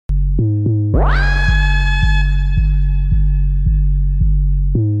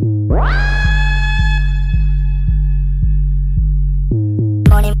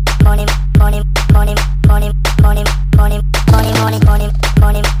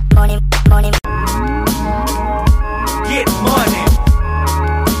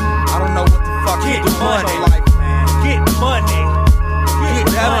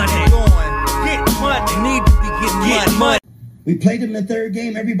We played them in the third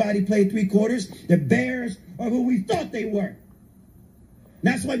game. Everybody played three quarters. The Bears are who we thought they were.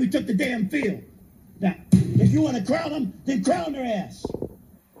 That's why we took the damn field. Now, if you want to crown them, then crown their ass.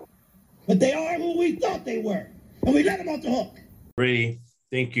 But they are who we thought they were. And we let them off the hook. Brady,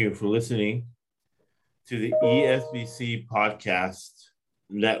 thank you for listening to the ESBC Podcast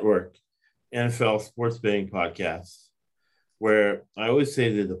Network, NFL Sports Betting Podcast, where I always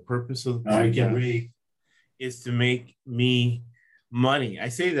say that the purpose of the podcast is to make me money. I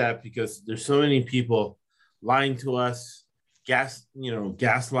say that because there's so many people lying to us,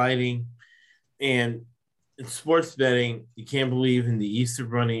 gaslighting, and in sports betting, you can't believe in the Easter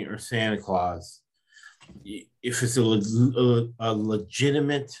Bunny or Santa Claus. If it's a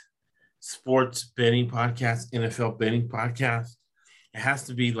legitimate sports betting podcast, NFL betting podcast, it has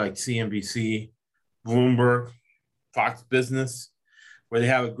to be like CNBC, Bloomberg, Fox Business, where they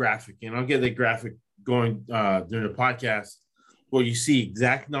have a graphic. And I'll get the graphic going during the podcast where you see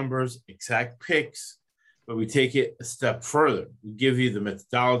exact numbers, exact picks, but we take it a step further. We give you the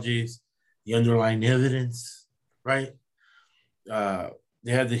methodologies, the underlying evidence, right?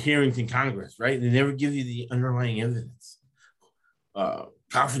 They have the hearings in Congress, right? They never give you the underlying evidence.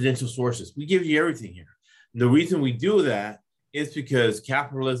 Confidential sources. We give you everything here. And the reason we do that is because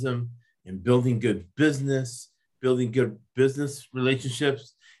capitalism and building good business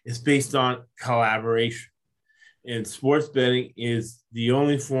relationships is based on collaboration. And sports betting is the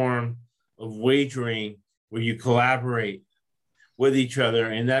only form of wagering where you collaborate with each other.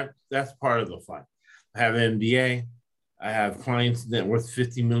 And that's part of the fun. I have an MBA. I have clients net worth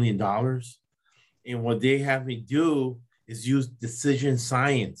 $50 million. And what they have me do is use decision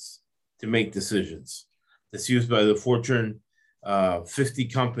science to make decisions. That's used by the Fortune 50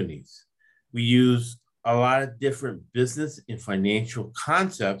 companies. We use a lot of different business and financial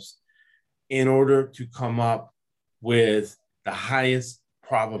concepts in order to come up with the highest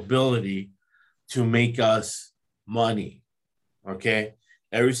probability to make us money, okay?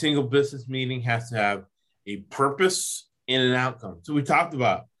 Every single business meeting has to have a purpose and an outcome. So we talked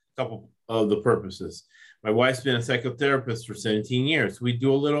about a couple of the purposes. My wife's been a psychotherapist for 17 years. We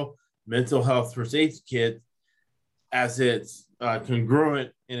do a little mental health first aid kit as it's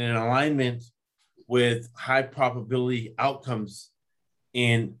congruent and in alignment with high probability outcomes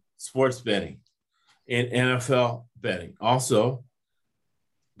in sports betting, in NFL betting. Also,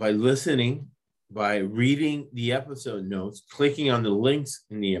 by listening, by reading the episode notes, clicking on the links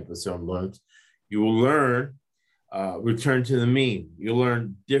in the episode notes, you will learn, return to the mean. You'll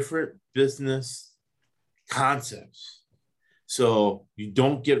learn different business concepts. So you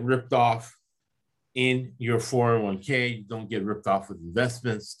don't get ripped off in your 401k. You don't get ripped off with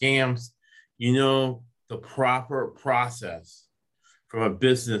investment scams. You know the proper process from a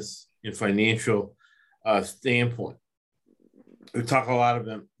business and financial standpoint. We talk a lot of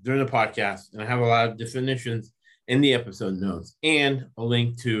them during the podcast, and I have a lot of definitions in the episode notes and a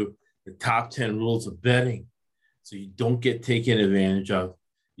link to the top 10 rules of betting so you don't get taken advantage of.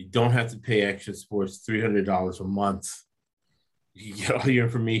 You don't have to pay Action Sports $300 a month. You can get all your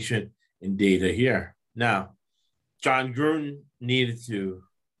information and data here. Now, Jon Gruden needed to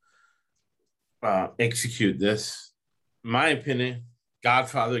execute this. In my opinion,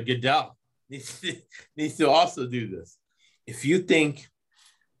 Godfather Goodell needs to also do this. If you think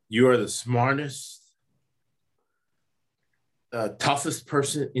you are the smartest, toughest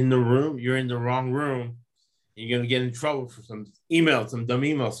person in the room, you're in the wrong room. You're going to get in trouble for some dumb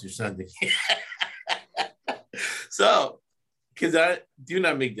emails you're sending. So, because I do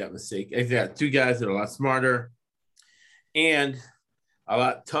not make that mistake. I got two guys that are a lot smarter and a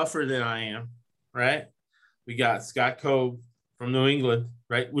lot tougher than I am, right? We got Scott Cove from New England,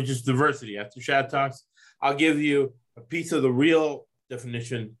 right? Which is diversity. After Shad Talks, I'll give you a piece of the real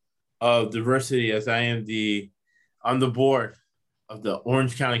definition of diversity as I am on the board of the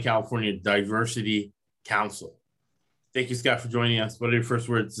Orange County, California Diversity Council. Thank you, Scott, for joining us. What are your first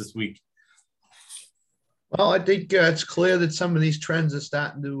words this week? Well, I think it's clear that some of these trends are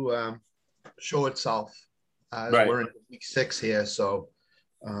starting to show itself as Right. we're in week 6 here. So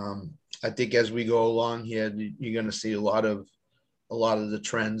I think as we go along here, you're going to see a lot of the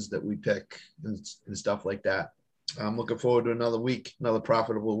trends that we pick and stuff like that. I'm looking forward to another week, another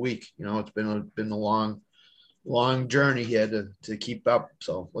profitable week. You know, it's been a long journey here to keep up.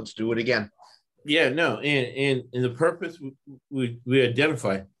 So let's do it again. Yeah, no, and the purpose we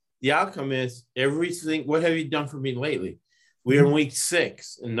identify, the outcome is everything. What have you done for me lately? We're in week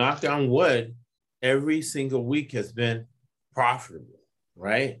 6, and knock on wood, every single week has been profitable,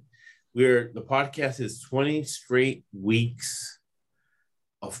 right? The podcast is 20 straight weeks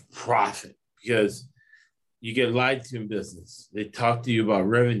of profit because you get lied to in business. They talk to you about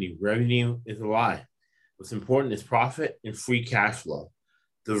revenue. Revenue is a lie. What's important is profit and free cash flow.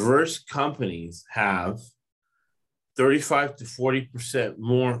 Diverse companies have 35 to 40%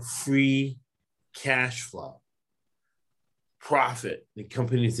 more free cash flow profit than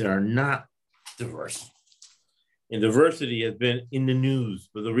companies that are not diverse. And diversity has been in the news,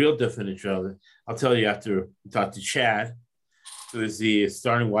 but the real definition of it, I'll tell you after we talk to Chad, who is the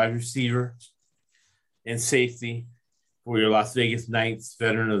starting wide receiver and safety for your Las Vegas Knights,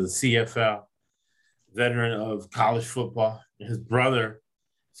 veteran of the CFL, veteran of college football. And his brother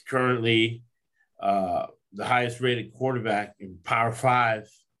is currently the highest rated quarterback in Power 5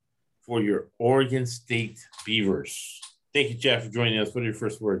 for your Oregon State Beavers. Thank you, Jeff, for joining us. What are your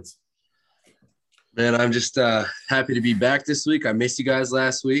first words? Man, I'm just happy to be back this week. I missed you guys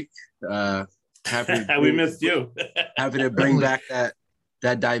last week. We missed you. Happy to bring back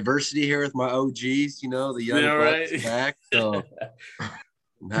that diversity here with my OGs, you know, the young bucks back. So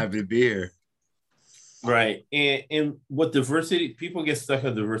I'm happy to be here. Right. And what diversity, people get stuck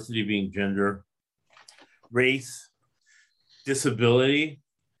on diversity being gender, race, disability,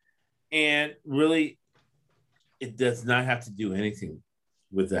 and really it does not have to do anything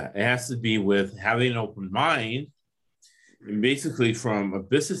with that. It has to be with having an open mind and basically from a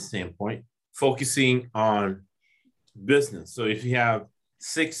business standpoint, focusing on business. So if you have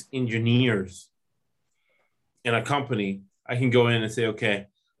 6 engineers in a company, I can go in and say, okay,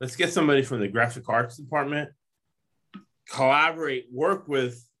 let's get somebody from the graphic arts department, collaborate, work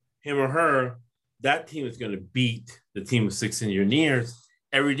with him or her. That team is going to beat the team of 6 engineers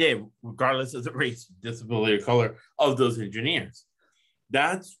every day, regardless of the race, disability, or color of those engineers.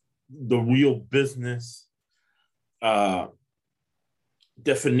 That's the real business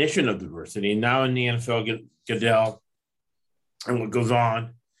definition of diversity. Now in the NFL, Goodell and what goes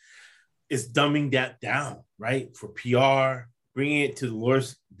on is dumbing that down, right? For PR, bringing it to the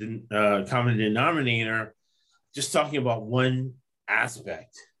lowest common denominator, just talking about one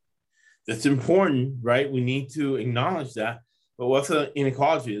aspect that's important, right? We need to acknowledge that. But what's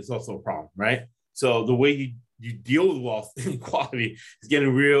inequality is also a problem, right? So the way you deal with wealth inequality is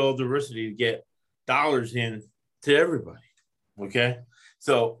getting real diversity to get dollars in to everybody, okay?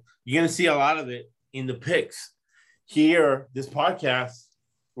 So you're going to see a lot of it in the picks. Here, this podcast,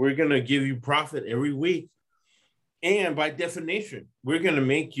 we're going to give you profit every week. And by definition, we're going to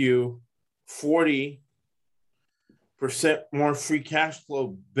make you 40% more free cash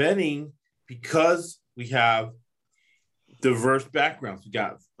flow betting because we have diverse backgrounds. We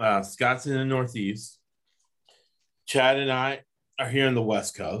got Scott's in the Northeast. Chad and I are here on the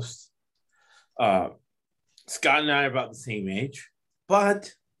West Coast. Scott and I are about the same age,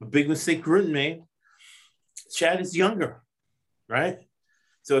 but a big mistake Gruden made. Chad is younger, right?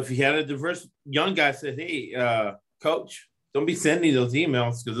 So if you had a diverse young guy said, hey, coach, don't be sending those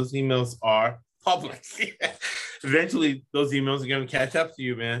emails because those emails are public. Eventually, those emails are going to catch up to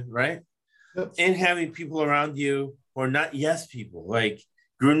you, man, right? Yep. And having people around you who are not yes people, like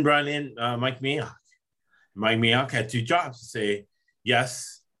Gruden brought in Mike Mayock. Mike Mayock had 2 jobs to say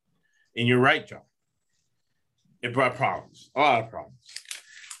yes in your right job. It brought problems, a lot of problems,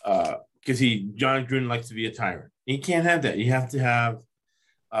 because John Gruden likes to be a tyrant. You can't have that. You have to have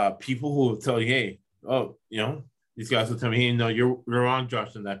people who will tell you, hey, oh, you know, these guys will tell me, hey, no, you're wrong,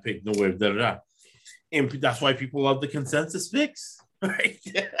 Josh, on that pick. No way, da-da-da. And that's why people love the consensus picks, right?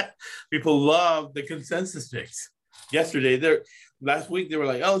 People love the consensus picks. Last week, they were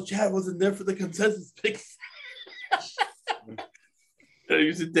like, oh, Chad wasn't there for the consensus picks. I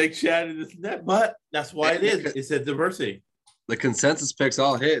used to take Chad and this and that, but that's why it is. It's a diversity. The consensus picks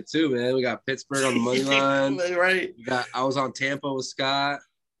all hit too, man. We got Pittsburgh on the money line. Right. I was on Tampa with Scott.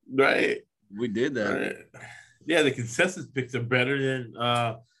 Right. We did that. Right. Yeah, the consensus picks are better than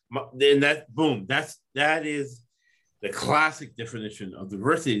that. Boom. That is the classic definition of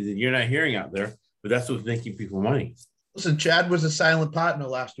diversity that you're not hearing out there, but that's what's making people money. Listen, Chad was a silent partner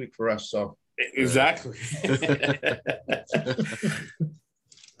last week for us, so exactly.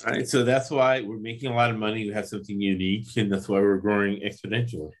 All right, so that's why we're making a lot of money. We have something unique, and that's why we're growing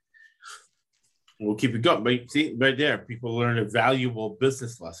exponentially. We'll keep it going. But see, right there, people learn a valuable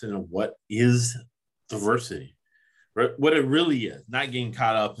business lesson of what is diversity. what it really is, not getting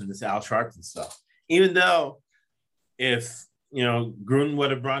caught up in this Al Sharpton stuff. Even though if, Gruden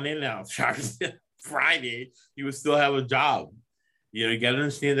would have brought in Al Sharpton Friday, he would still have a job. You got to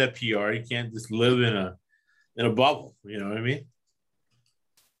understand that PR. You can't just live in a bubble. You know what I mean?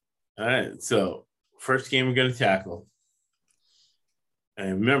 All right. So first game we're going to tackle.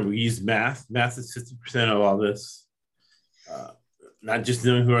 And remember, we use math. Math is 50% of all this. Not just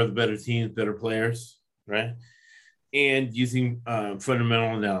knowing who are the better teams, better players, right? And using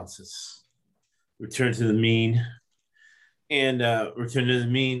fundamental analysis. Return to the mean. And return to the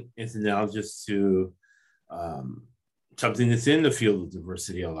mean is analogous to something that's in the field of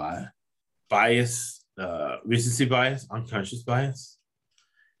diversity a lot. Bias, recency bias, unconscious bias,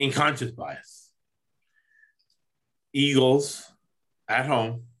 unconscious bias. Eagles at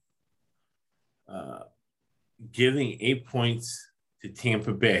home giving 8 points to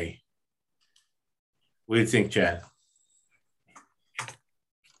Tampa Bay. What do you think, Chad?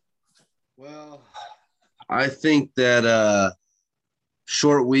 Well, I think that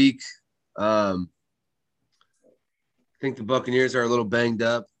short week. I think the Buccaneers are a little banged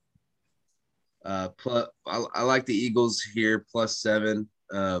up. Plus, I like the Eagles here +7.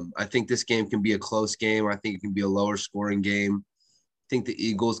 I think this game can be a close game. I think it can be a lower scoring game. I think the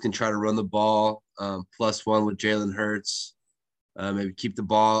Eagles can try to run the ball +1 with Jalen Hurts. Maybe keep the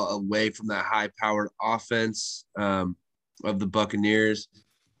ball away from that high-powered offense of the Buccaneers.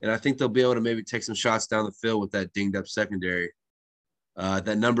 And I think they'll be able to maybe take some shots down the field with that dinged-up secondary.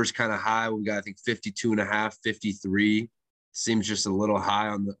 That number's kind of high. We got, I think, 52.5, 53. Seems just a little high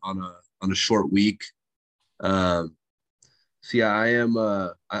on a short week. So yeah,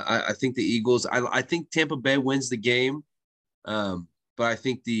 I think the Eagles. I think Tampa Bay wins the game, but I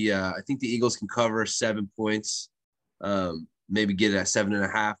think the Eagles can cover 7 points. Maybe get it at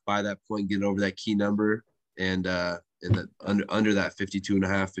 7.5 by that point, get over that key number, and under that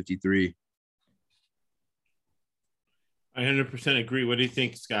 52.5, 53. I 100% agree. What do you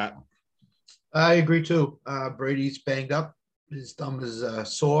think, Scott? I agree too. Brady's banged up. His thumb is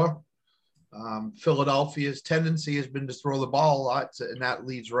sore. Philadelphia's tendency has been to throw the ball a lot, and that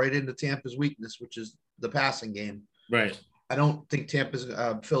leads right into Tampa's weakness, which is the passing game. Right. I don't think Philly's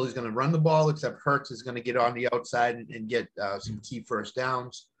going to run the ball, except Hurts is going to get on the outside and get some key first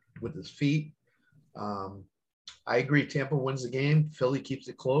downs with his feet. I agree. Tampa wins the game. Philly keeps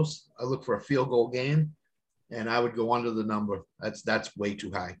it close. I look for a field goal game, and I would go under the number. That's way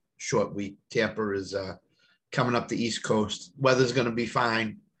too high. Short week. Tampa is coming up the East Coast. Weather's going to be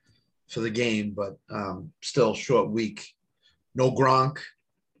fine for the game, but still short week. No Gronk.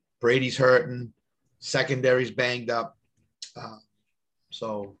 Brady's hurting. Secondary's banged up.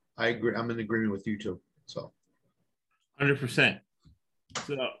 So I agree. I'm in agreement with you too. So 100%.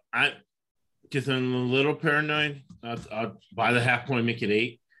 So I'm a little paranoid. I'll buy the half point, make it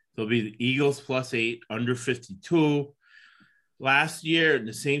 8. So it'll be the Eagles +8, under 52. Last year, in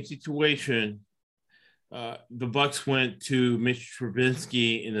the same situation, the Bucs went to Mitch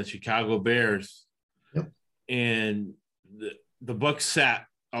Trubisky in the Chicago Bears. Yep. And the Bucs sat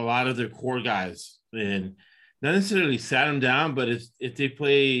a lot of their core guys and not necessarily sat them down, but if they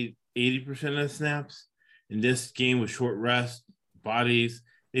play 80% of the snaps in this game with short rest, bodies,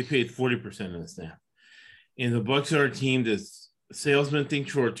 they paid 40% of the snap. And the Bucs are a team that's salesmen think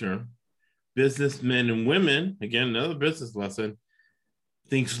short term, businessmen and women, again, another business lesson,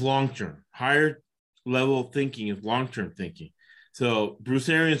 thinks long term. Higher level thinking is long term thinking. So Bruce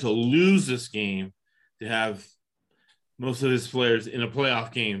Arians will lose this game to have most of his players in a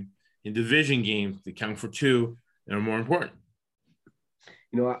playoff game, in division games that count for 2 and are more important.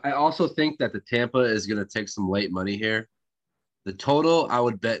 I also think that the Tampa is going to take some late money here. The total I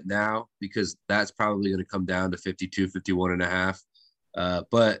would bet now, because that's probably going to come down to 52, 51.5.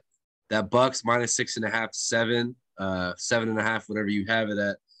 But that Bucs -6.5, 7, 7.5, whatever you have it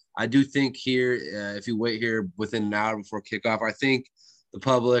at. I do think here, if you wait here within an hour before kickoff, I think the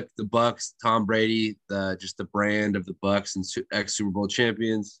public, the Bucs, Tom Brady, just the brand of the Bucs and ex-Super Bowl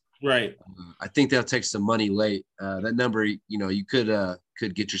champions. Right. I think they'll take some money late. That number, you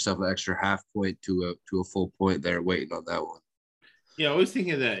could get yourself an extra half point to a full point there waiting on that one. Yeah, I was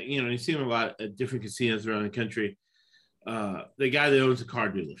thinking that, you see a lot of different casinos around the country. The guy that owns a car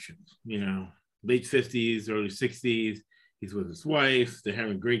dealership, late 50s, early 60s, he's with his wife. They're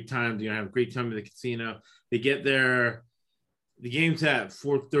having a great time. They're going to have a great time at the casino. They get there. The game's at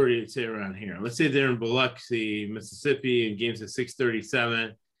 4:30, let's say around here. Let's say they're in Biloxi, Mississippi, and game's at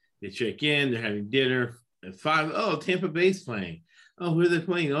 6:37. They check in. They're having dinner at 5. Oh, Tampa Bay's playing. Oh, who are they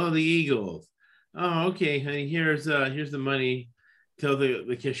playing? Oh, the Eagles. Oh, okay, honey, here's the money. Tell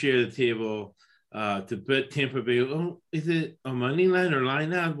the cashier at the table, to bet Tampa Bay. Oh, is it a money line or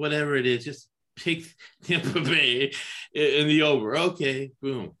line out? Whatever it is, just pick Tampa Bay in the over. Okay,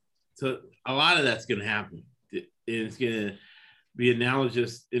 boom. So a lot of that's going to happen. It's going to be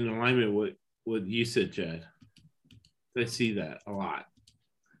analogous in alignment with what you said, Chad. I see that a lot.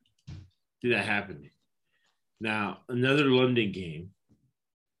 See that happening. Now, another London game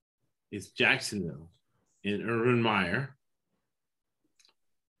is Jacksonville and Urban Meyer.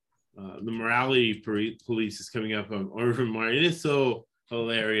 The morality police is coming up on Urban Meyer. It is so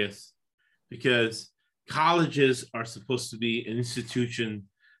hilarious because colleges are supposed to be an institution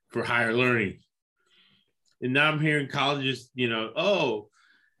for higher learning. And now I'm hearing colleges, oh,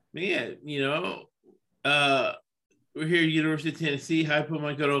 man, we're here at University of Tennessee. High Point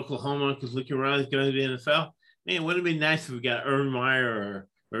might go to Oklahoma because looking around, it's going to be NFL. Man, wouldn't it be nice if we got Urban Meyer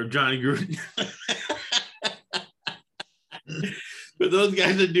or Johnny Gruden? But those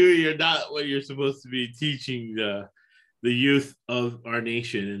guys are doing are not what you're supposed to be teaching the youth of our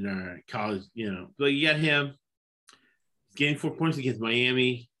nation and our college, But you got him getting 4 points against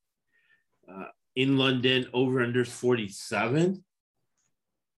Miami in London, over under 47.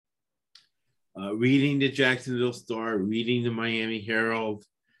 Reading the Jacksonville Star, reading the Miami Herald.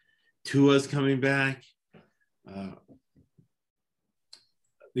 Tua's coming back. They're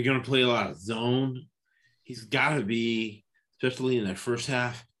going to play a lot of zone. He's got to be, especially in that first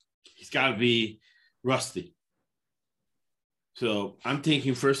half, he's got to be rusty. So I'm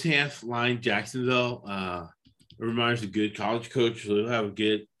taking first half line Jacksonville. Urban Meyer's a good college coach, so he'll have a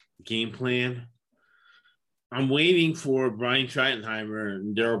good game plan. I'm waiting for Brian Schottenheimer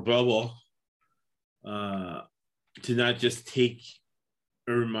and Darrell Bevell to not just take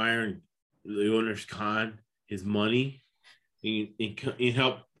Urban Meyer and the owner's con his money and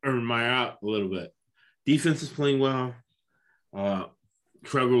help Urban Meyer out a little bit. Defense is playing well.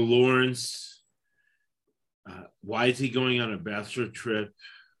 Trevor Lawrence, why is he going on a bachelor trip?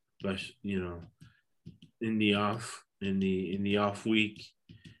 But in the off week,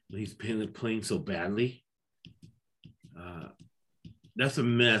 he's playing so badly. That's a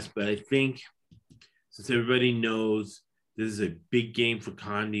mess. But I think since everybody knows this is a big game for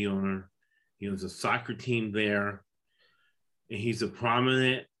Con, the owner, there's a soccer team there, and he's a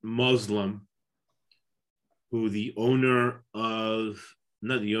prominent Muslim who the mayor of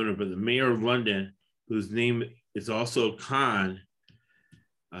London, whose name is also Khan,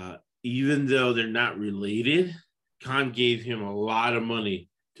 even though they're not related, Khan gave him a lot of money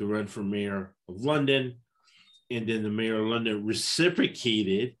to run for mayor of London. And then the mayor of London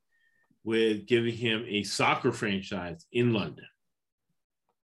reciprocated with giving him a soccer franchise in London.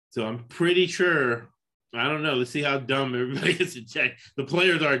 So I'm pretty sure, I don't know, let's see how dumb everybody gets to check. The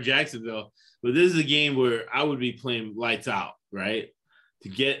players are in Jacksonville, but this is a game where I would be playing lights out, right? To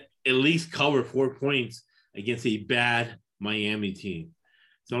get at least cover 4 points against a bad Miami team.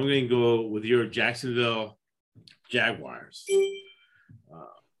 So I'm going to go with your Jacksonville Jaguars,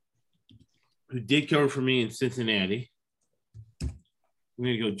 who did cover for me in Cincinnati. I'm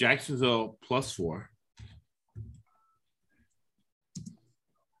going to go Jacksonville +4.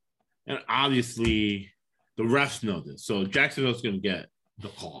 And obviously, the refs know this. So Jacksonville's going to get the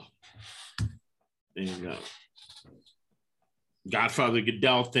call. And Godfather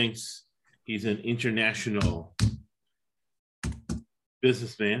Goodell thinks he's an international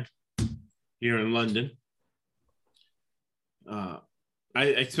businessman here in London. I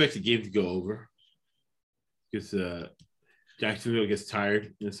expect the game to go over because Jacksonville gets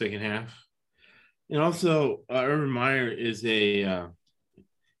tired in the second half. And also, Urban Meyer is at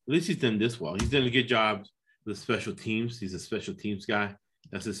least he's done this well. He's done a good job with special teams. He's a special teams guy.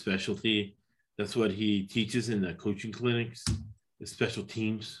 That's his specialty. That's what he teaches in the coaching clinics, the special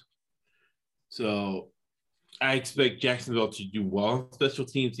teams. So I expect Jacksonville to do well on special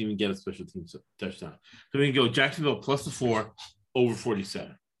teams, even get a special teams touchdown. So we can go Jacksonville +4, over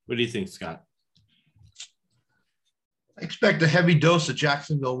 47. What do you think, Scott? I expect a heavy dose of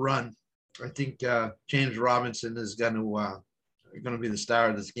Jacksonville run. I think James Robinson is going to be the star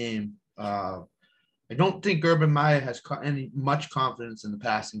of this game. I don't think Urban Meyer has much confidence in the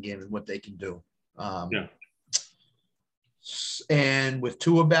passing game and what they can do. And with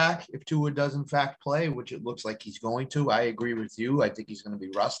Tua back, if Tua does in fact play, which it looks like he's going to, I agree with you. I think he's going to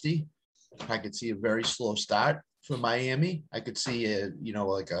be rusty. I could see a very slow start for Miami. I could see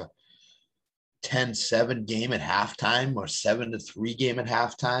like a 10-7 game at halftime or 7-3 game at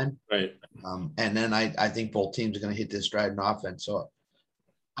halftime. Right. And then I think both teams are going to hit their stride in offense. So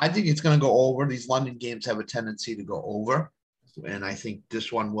I think it's going to go over. These London games have a tendency to go over, and I think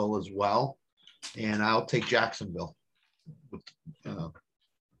this one will as well. And I'll take Jacksonville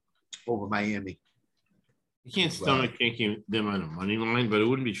over Miami. You can't stomach taking them on a money line, but it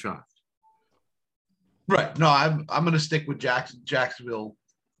wouldn't be shocked. Right. No, I'm going to stick with Jacksonville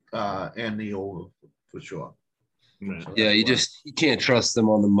and the over for sure. Right. So Yeah, that's you can't trust them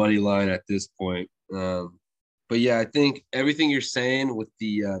on the money line at this point. But yeah, I think everything you're saying with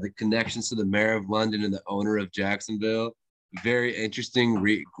the connections to the mayor of London and the owner of Jacksonville, very interesting,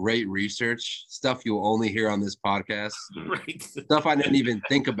 great research stuff you'll only hear on this podcast. Right. Stuff I didn't even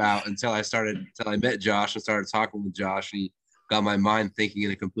think about until I met Josh and started talking with Josh, and he got my mind thinking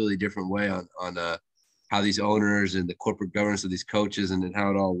in a completely different way on how these owners and the corporate governance of these coaches and how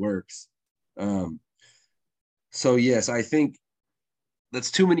it all works. So yes, I think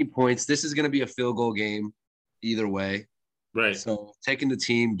that's too many points. This is going to be a field goal game either way. Right. So taking the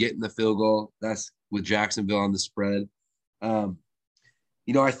team, getting the field goal, that's with Jacksonville on the spread.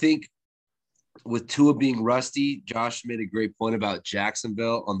 I think with Tua being rusty, Josh made a great point about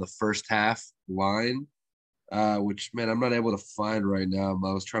Jacksonville on the first half line, which, man, I'm not able to find right now.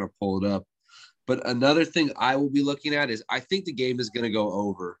 I was trying to pull it up. But another thing I will be looking at is I think the game is going to go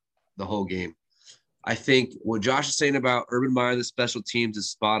over the whole game. I think what Josh is saying about Urban Meyer, the special teams,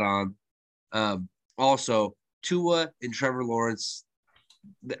 is spot on. Also, Tua and Trevor Lawrence,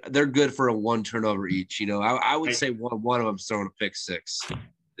 they're good for a one turnover each. I would say one of them's throwing a pick six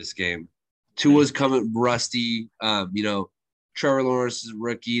this game. Tua's coming rusty. Trevor Lawrence's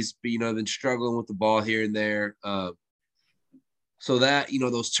rookies, but been struggling with the ball here and there. So that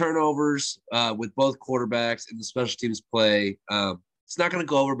those turnovers with both quarterbacks and the special teams play, it's not going to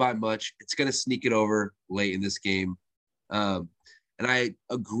go over by much. It's going to sneak it over late in this game. And I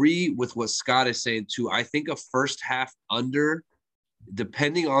agree with what Scott is saying too. I think a first half under,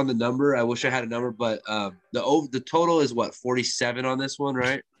 depending on the number. I wish I had a number, but the total is what, 47 on this one,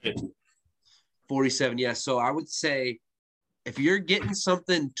 right? 47, yeah. So I would say if you're getting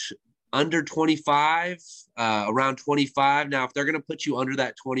something under 25, around 25. Now, if they're going to put you under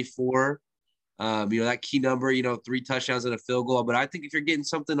that 24, that key number, 3 touchdowns and a field goal. But I think if you're getting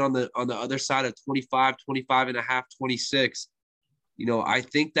something on the other side of 25, 25 and a half, 26, I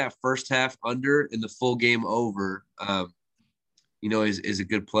think that first half under and the full game over, is a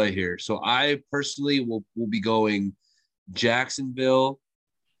good play here. So I personally will be going Jacksonville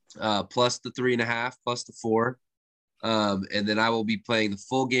plus the 3.5, plus the 4. And then I will be playing the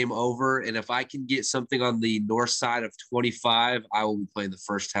full game over. And if I can get something on the north side of 25, I will be playing the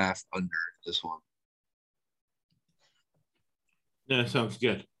first half under this one. That sounds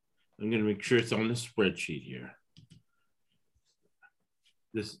good. I'm going to make sure it's on the spreadsheet here.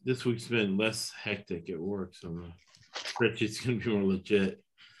 This week's been less hectic at work, so the spreadsheet's going to be more legit.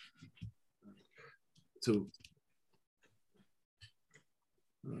 So,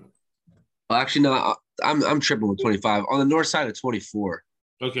 well, actually, no, I'm tripping with 25 on the north side of 24.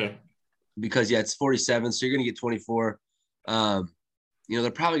 Okay. Because it's 47, so you're going to get 24.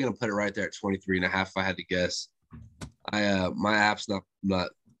 They're probably going to put it right there at 23.5 if I had to guess. My app's not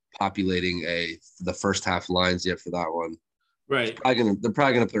populating the first half lines yet for that one. Right. They're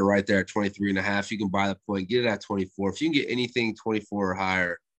probably gonna put it right there at 23.5. You can buy the point, get it at 24. If you can get anything 24 or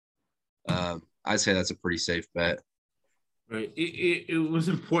higher, I'd say that's a pretty safe bet. Right. It was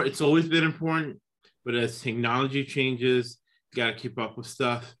important. It's always been important, but as technology changes, you gotta keep up with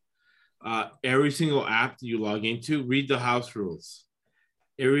stuff. Every single app that you log into, read the house rules.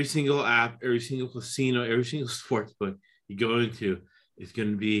 Every single app, every single casino, every single sports book you go into is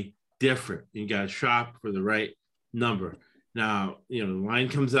going to be different. You got to shop for the right number. Now, the line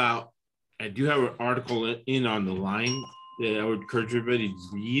comes out. I do have an article in on the line that I would encourage everybody to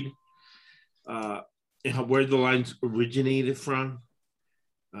read where the lines originated from.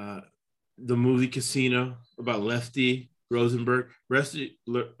 The movie Casino about Lefty Rosenberg.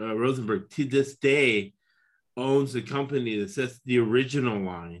 Rosenberg, to this day, owns the company that sets the original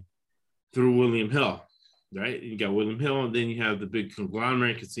line through William Hill, right? You got William Hill, and then you have the big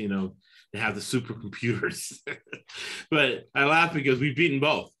conglomerate casino that have the supercomputers. But I laugh because we've beaten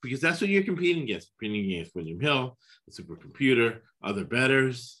both, because that's what you're competing against. Competing against William Hill, the supercomputer, other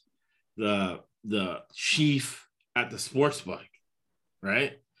bettors, the chief at the sports book,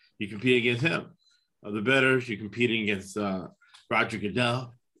 right? You compete against him. Other bettors, you're competing against Roger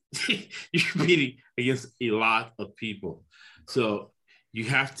Goodell. You're competing against a lot of people. So you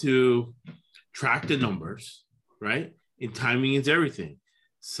have to track the numbers, right? And timing is everything.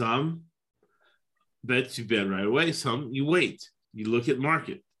 Some bets you bet right away. Some you wait. You look at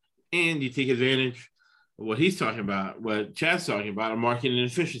market. And you take advantage of what he's talking about, what Chad's talking about, market and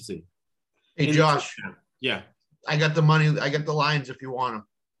efficiency. Hey, and Josh. Yeah. I got the money. I got the lines if you want them.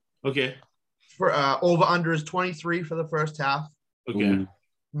 Okay. For over under is 23 for the first half. Okay.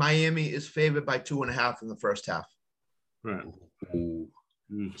 Miami is favored by 2.5 in the first half. Right.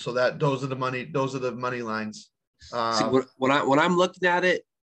 So those are the money lines. See, when I'm looking at it,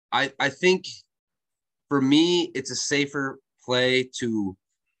 I think for me it's a safer play to,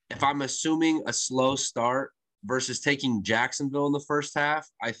 if I'm assuming a slow start versus taking Jacksonville in the first half.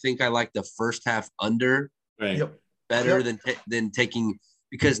 I think I like the first half under better than taking,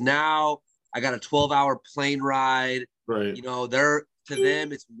 because now I got a 12-hour plane ride. Right. You know, to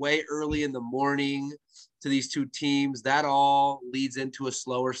them it's way early in the morning to these two teams. That all leads into a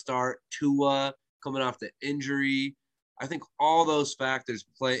slower start. Tua coming off the injury. I think all those factors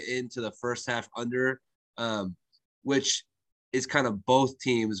play into the first half under, which is kind of both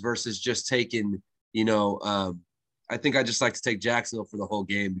teams versus just taking, I think I just like to take Jacksonville for the whole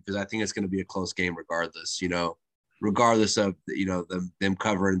game because I think it's going to be a close game regardless, regardless of, them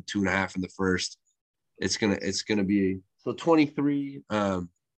covering 2.5 in the first. It's going to be so 23.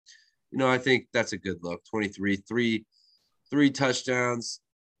 I think that's a good look. 23, three touchdowns.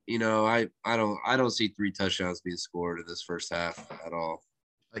 I don't see 3 touchdowns being scored in this first half at all.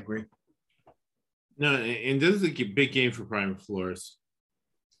 I agree. No, and this is a big game for Brian Flores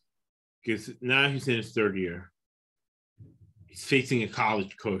because now he's in his 3rd year. He's facing a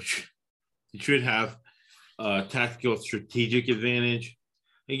college coach. He should have a tactical, strategic advantage.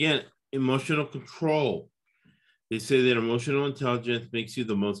 Again, emotional control. They say that emotional intelligence makes you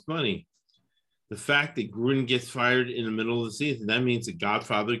the most money. The fact that Gruden gets fired in the middle of the season, that means that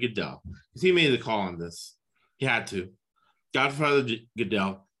Godfather Goodell, because he made the call on this. He had to. Godfather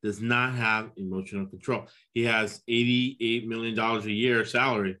Goodell does not have emotional control. He has $88 million a year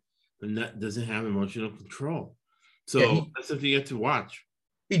salary, but doesn't have emotional control. So that's something you have to watch.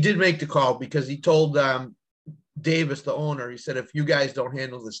 He did make the call because he told Davis, the owner, he said, if you guys don't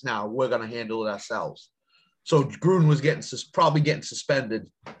handle this now, we're going to handle it ourselves. So Gruden was probably getting suspended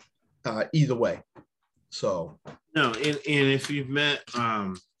either way. So no, and if you've met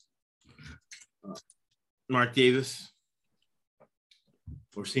Mark Davis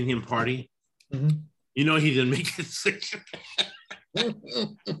or seen him party, he didn't make a decision. I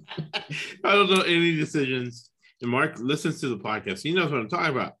don't know any decisions. And Mark listens to the podcast. He knows what I'm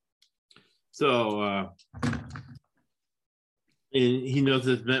talking about. So, and he knows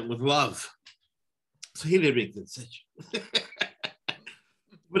it's meant with love. So he didn't make the decision.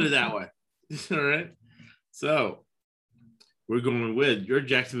 Put it that way. All right. So we're going with your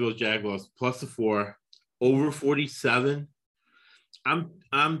Jacksonville Jaguars plus the 4 over 47.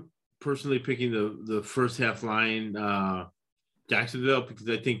 I'm personally picking the first half line Jacksonville because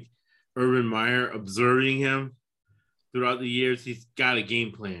I think Urban Meyer, observing him throughout the years, he's got a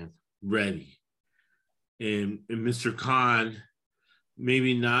game plan ready. And Mr. Khan,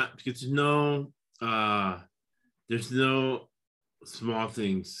 maybe not, because there's no small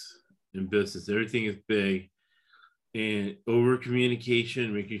things in business. Everything is big. And over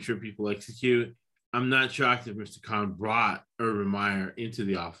communication, making sure people execute. I'm not shocked if Mr. Khan brought Urban Meyer into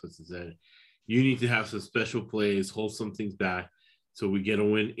the office and said, you need to have some special plays, hold some things back so we get a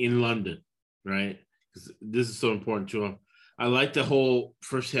win in London, right? Because this is so important to him. I like the whole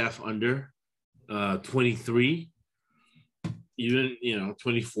first half under 23, even,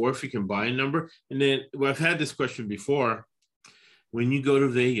 24 if you can buy a number. And then, I've had this question before. When you go to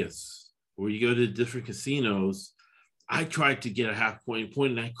Vegas or you go to different casinos, I tried to get a half point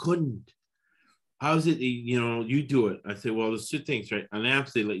and I couldn't. How is it, you do it? I say, well, there's 2 things, right? On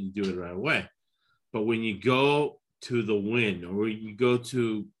apps, they let you do it right away. But when you go to the Wynn or you go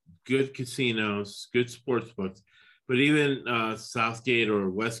to good casinos, good sports books, but even Southgate or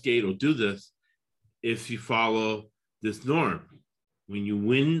Westgate will do this if you follow this norm. When you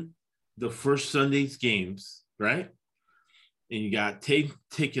win the first Sunday's games, right? And you got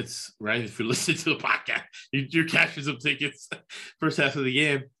tickets, right? If you listen to the podcast, you're cashing some tickets first half of the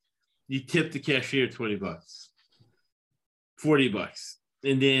game. You tip the cashier $20, $40.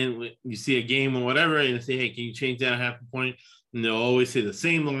 And then when you see a game or whatever, and they say, hey, can you change that half a point? And they'll always say the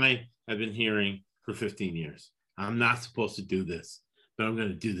same line I've been hearing for 15 years. I'm not supposed to do this, but I'm going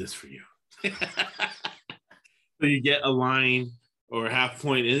to do this for you. So you get a line or a half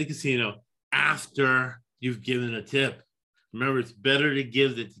point in the casino after you've given a tip. Remember, it's better to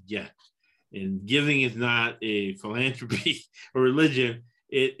give than to get. And giving is not a philanthropy or religion.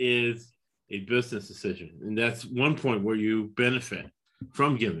 It is a business decision. And that's one point where you benefit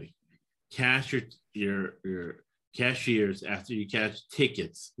from giving. Cash your cashiers after you cash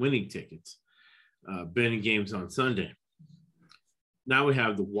tickets, winning tickets, betting games on Sunday. Now we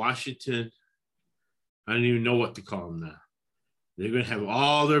have the Washington. I don't even know what to call them now. They're going to have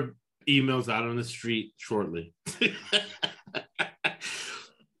all their emails out on the street shortly.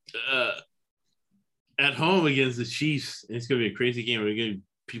 at home against the Chiefs. It's going to be a crazy game. We're going to be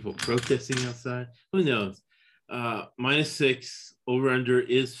people protesting outside. Who knows? -6, over under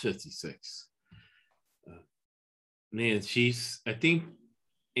is 56. Man, Chiefs, I think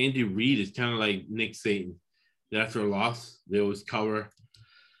Andy Reid is kind of like Nick Saban. After a loss, they always cover.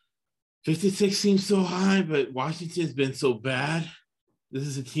 56 seems so high, but Washington's been so bad. This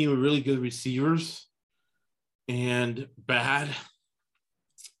is a team with really good receivers and bad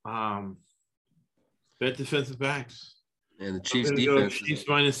defensive backs. And the Chiefs defense. Chiefs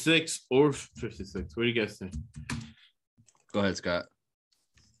 -6 or 56. What do you guys think? Go ahead, Scott.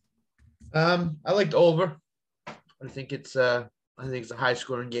 I liked over. I think it's a high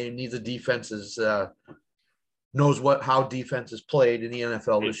scoring game. Neither defense knows how defense is played in the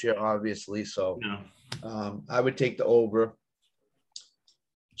NFL this year, obviously. So I would take the over.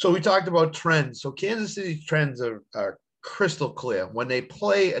 So we talked about trends. So Kansas City's trends are crystal clear. When they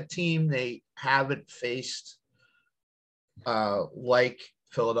play a team they haven't faced, like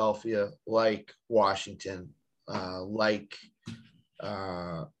Philadelphia, like Washington, like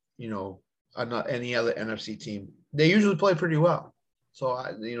not any other NFC team, they usually play pretty well. So,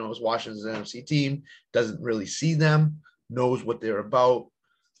 as Washington's NFC team, doesn't really see them, knows what they're about.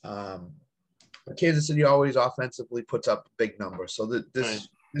 Kansas City always offensively puts up a big number. So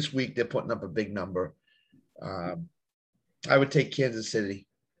this week they're putting up a big number. I would take Kansas City.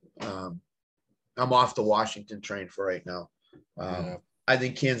 I'm off the Washington train for right now. I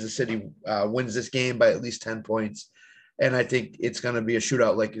think Kansas City wins this game by at least 10 points. And I think it's going to be a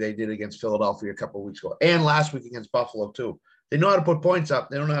shootout like they did against Philadelphia a couple of weeks ago. And last week against Buffalo, too. They know how to put points up.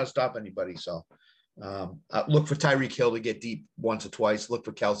 They don't know how to stop anybody. So look for Tyreek Hill to get deep once or twice. Look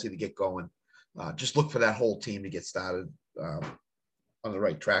for Kelsey to get going. Just look for that whole team to get started on the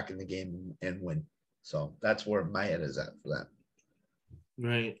right track in the game and win. So that's where my head is at for that.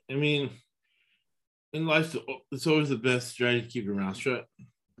 Right. I mean, in life, it's always the best strategy to keep your mouth shut.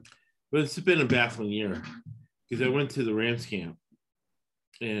 But it's been a baffling year because I went to the Rams camp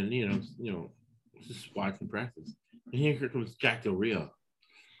and, just watching practice. And here comes Jack Del Rio.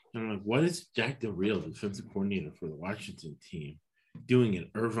 And I'm like, what is Jack Del Rio, the defensive coordinator for the Washington team, doing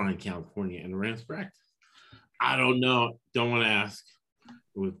in Irvine, California in the Rams practice? I don't know. Don't want to ask.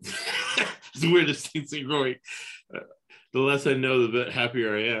 It's the weirdest things are growing. The less I know, the bit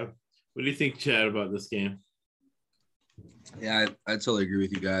happier I am. What do you think, Chad, about this game? Yeah, I totally agree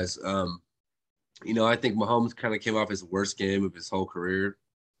with you guys. I think Mahomes kind of came off his worst game of his whole career.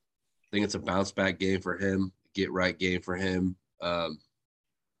 I think it's a bounce back game for him, get right game for him. I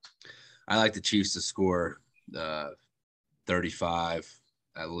like the Chiefs to score 35,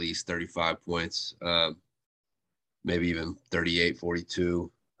 at least 35 points, maybe even 38,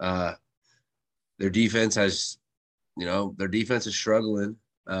 42. Their defense is struggling.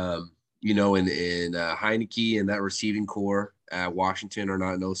 In Heineke and that receiving core at Washington are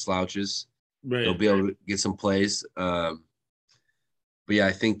not no slouches. Right. They'll be able to get some plays. But yeah,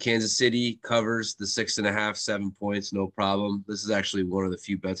 I think Kansas City covers the 6.5, 7 points, no problem. This is actually one of the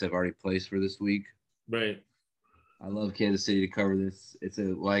few bets I've already placed for this week. Right. I love Kansas City to cover this. It's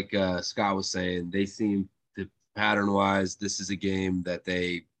like Scott was saying, they seem to pattern-wise, this is a game that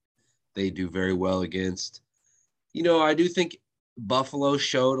they do very well against. I do think Buffalo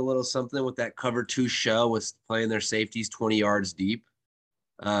showed a little something with that cover 2 shell with playing their safeties 20 yards deep.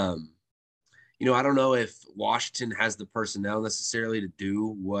 I don't know if Washington has the personnel necessarily to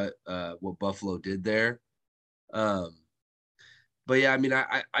do what Buffalo did there. But yeah, I mean,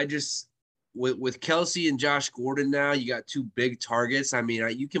 I just with Kelsey and Josh Gordon now, you got 2 big targets. I mean,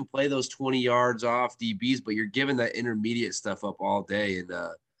 you can play those 20 yards off DBs, but you're giving that intermediate stuff up all day, and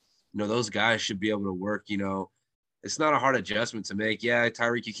those guys should be able to work. It's not a hard adjustment to make. Yeah,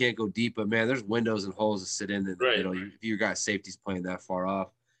 Tyreek, you can't go deep, but man, there's windows and holes to sit in the middle. You got safeties playing that far off.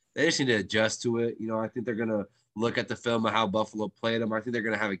 They just need to adjust to it. I think they're going to look at the film of how Buffalo played them. I think they're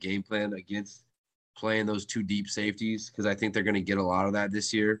going to have a game plan against playing those 2 deep safeties because I think they're going to get a lot of that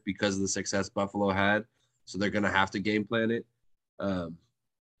this year because of the success Buffalo had. So they're going to have to game plan it. But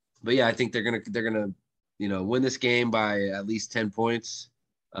yeah, I think they're going to win this game by at least 10 points.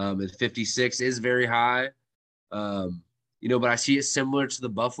 And 56 is very high. But I see it similar to the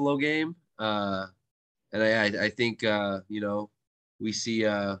Buffalo game. And I think, we see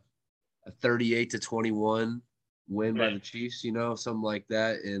a 38-21 win by the Chiefs, something like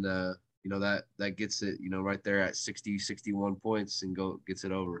that. And, that gets it, right there at 60, 61 points and gets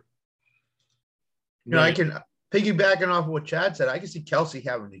it over. I can piggybacking off of what Chad said. I can see Kelsey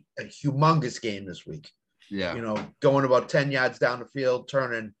having a humongous game this week. Yeah. Going about 10 yards down the field,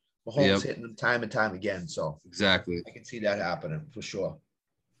 turning, Mahomes hitting them time and time again. So exactly. I can see that happening for sure.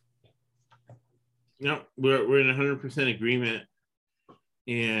 No, we're in 100% agreement.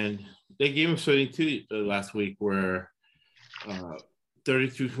 And that game was 22 last week, where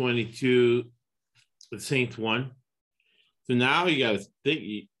 32-22, the Saints won. So now you got to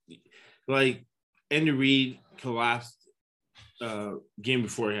think, like Andy Reid collapsed game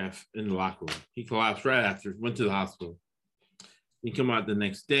before half in the locker room. He collapsed right after, went to the hospital. He come out the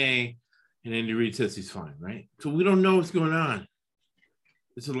next day, and Andy Reid says he's fine, right? So we don't know what's going on.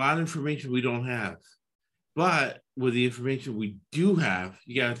 There's a lot of information we don't have. But with the information we do have,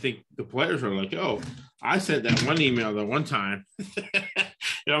 you got to think the players are like, oh, I sent that one email that one time.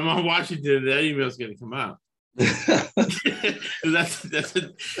 And I'm on Washington, that email's going to come out. It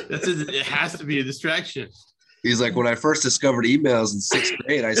has to be a distraction. He's like, when I first discovered emails in 6th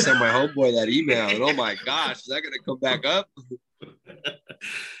grade, I sent my homeboy that email, and oh my gosh, is that going to come back up?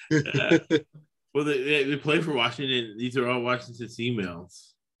 Well, they play for Washington. These are all Washington's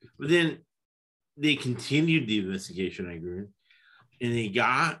emails. But then they continued the investigation, I agree. And they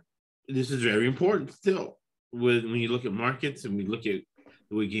got, this is very important still, when you look at markets and we look at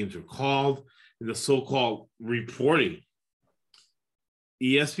the way games are called and the so-called reporting.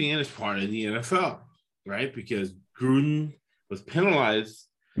 ESPN is part of the NFL, right? Because Gruden was penalized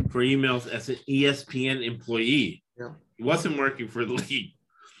for emails as an ESPN employee. Yeah. He wasn't working for the league.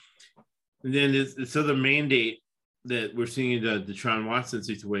 And then this other mandate that we're seeing in the Deshaun Watson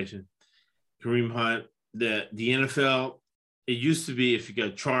situation, Kareem Hunt, that the NFL, it used to be if you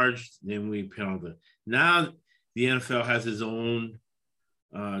got charged, then we penalized. Now the NFL has its own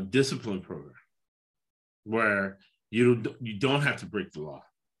discipline program where you don't have to break the law.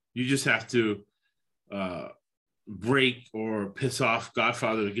 You just have to break or piss off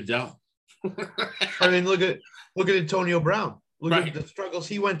Godfather Goodell. I mean, look at Antonio Brown. Look Right. at the struggles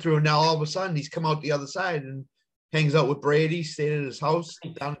he went through, and now all of a sudden he's come out the other side and hangs out with Brady, stayed at his house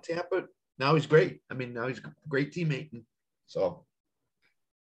down in Tampa. Now he's great. I mean, now he's a great teammate. So,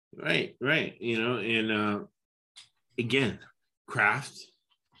 Right. You know, and again, Kraft,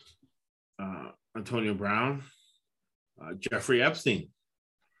 Antonio Brown, Jeffrey Epstein.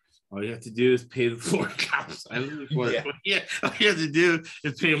 All you have to do is pay the floor cops. I don't know what, Yeah. but yeah, all you have to do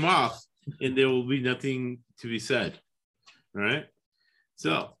is pay them off, and there will be nothing to be said. All right.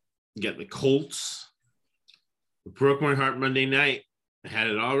 So you got the Colts. It broke my heart Monday night. I had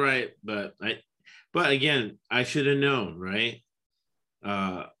it all right, but again, I should have known, right?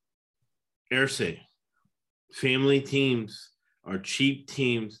 Irsay, family teams are cheap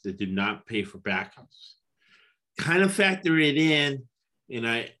teams that do not pay for backups. Kind of factor it in, and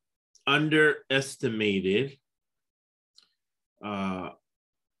I underestimated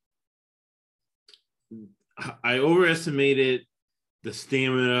I overestimated the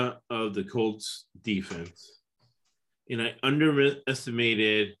stamina of the Colts defense, and I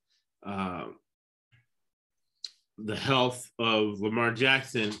underestimated the health of Lamar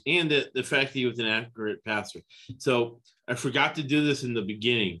Jackson and the fact that he was an accurate passer. So I forgot to do this in the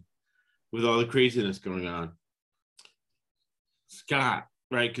beginning with all the craziness going on. Scott,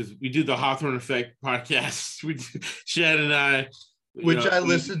 right? Because we do the Hawthorne Effect podcast. We do, Shad and I, which I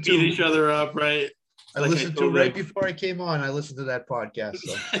listened to. Beat each other up, right? I listened to right before I came on. I listened to that podcast.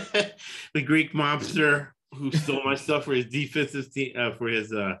 So. The Greek mobster who stole my stuff for his defensive team, for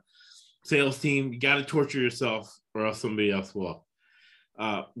his sales team. You got to torture yourself, or else somebody else will.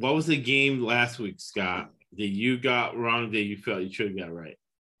 What was the game last week, Scott, that you got wrong that you felt you should have got right?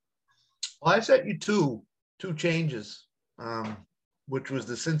 Well, I sent you two changes, which was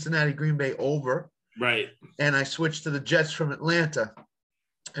the Cincinnati Green Bay over. Right. And I switched to the Jets from Atlanta.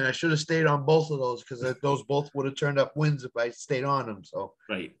 And I should have stayed on both of those because those both would have turned up wins if I stayed on them. So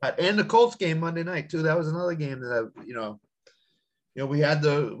right. And the Colts game Monday night too. That was another game that we had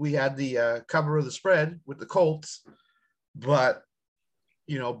the cover of the spread with the Colts, but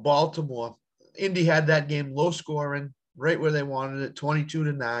Baltimore, Indy had that game low scoring, right where they wanted it,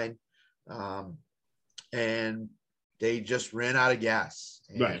 22-9, and they just ran out of gas.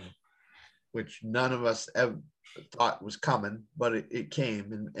 Right. Which none of us ever thought was coming, but it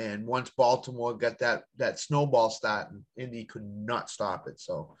came. And once Baltimore got that snowball starting, Indy could not stop it.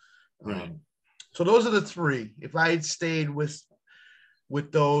 So, right. So those are the three. If I had stayed with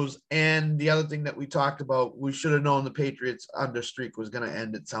those, and the other thing that we talked about, we should have known the Patriots under streak was going to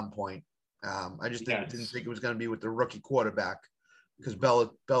end at some point. I just didn't think it was going to be with the rookie quarterback, because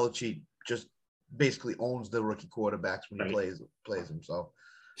Belichick just basically owns the rookie quarterbacks when he plays them. So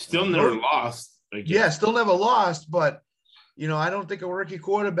still never lost. Yeah, still never lost, but I don't think a rookie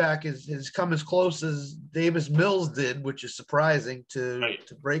quarterback has come as close as Davis Mills did, which is surprising to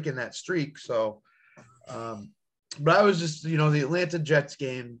breaking that streak. So, but I was just, the Atlanta Jets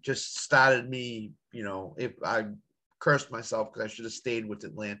game just started me if I cursed myself because I should have stayed with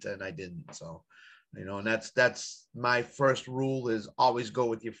Atlanta and I didn't. So, and that's my first rule is always go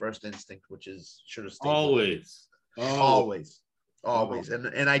with your first instinct, which is should have stayed. Always.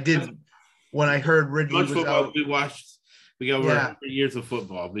 And I did when I heard Ridley was out. We got 100 years of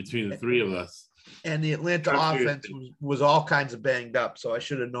football between the three of us. And the Atlanta offense was all kinds of banged up, so I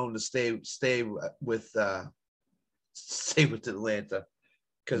should have known to stay with Atlanta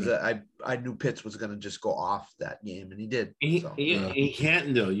because I knew Pitts was going to just go off that game, and he did. He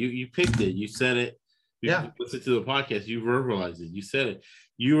can't though. You picked it. You said it. Listen to the podcast. You verbalized it. You said it.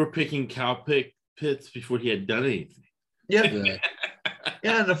 You were picking Pitts before he had done anything. Yeah.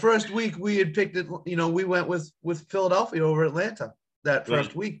 In the first week we had picked it. We went with Philadelphia over Atlanta that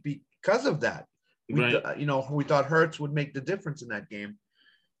first week because of that. We thought Hurts would make the difference in that game.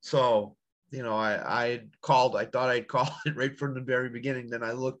 So, I thought I'd called it right from the very beginning. Then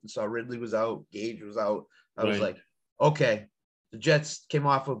I looked and saw Ridley was out, Gage was out. I was like, okay, the Jets came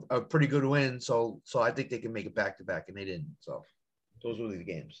off of a pretty good win. So I think they can make it back to back, and they didn't. So those were the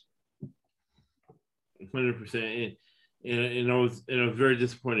games. 100%. And it was very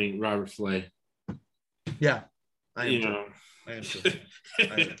disappointing, Robert Slay. Yeah. I am too.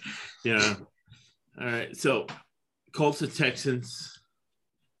 Yeah. All right. So Colts and Texans.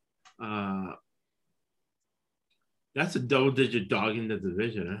 That's a double-digit dog in the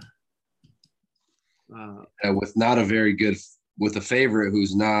division, huh? With a favorite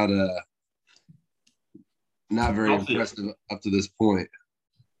who's not very impressive up to this point.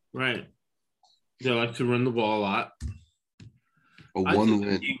 Right. They like to run the ball a lot.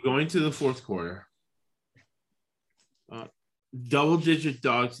 Win. Going to the fourth quarter. Double-digit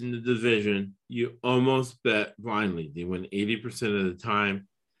dogs in the division, you almost bet blindly. They win 80% of the time.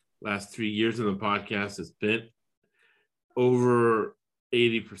 Last 3 years in the podcast, it's been over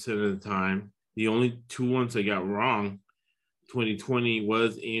 80% of the time. The only two ones I got wrong, 2020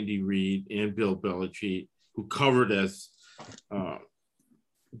 was Andy Reid and Bill Belichick, who covered as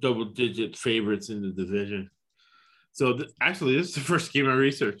double-digit favorites in the division. So actually, this is the first game I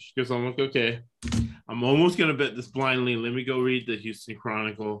researched because I'm like, okay, I'm almost going to bet this blindly. Let me go read the Houston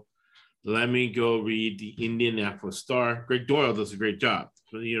Chronicle. Let me go read the Indianapolis Star. Greg Doyle does a great job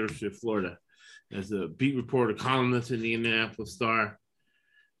for the University of Florida as a beat reporter, columnist in the Indianapolis Star.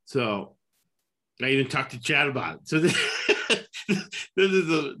 So I even talked to Chad about it. So this is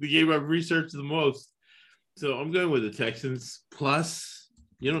the game I've researched the most. So I'm going with the Texans. Plus,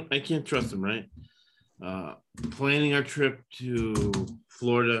 I can't trust them, right? Planning our trip to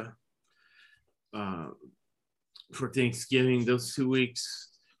Florida for Thanksgiving, those 2 weeks.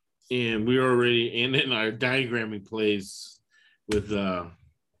 And we're already in our diagramming plays with our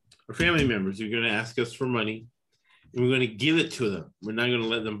family members who are going to ask us for money. And we're going to give it to them. We're not going to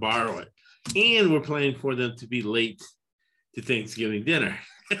let them borrow it. And we're planning for them to be late to Thanksgiving dinner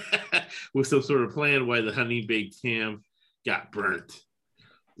with some sort of plan why the honey baked ham got burnt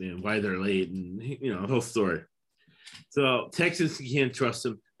and why they're late and, the whole story. So Texas, you can't trust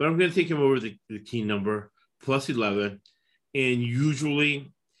them. But I'm going to take him over the key number, plus 11. And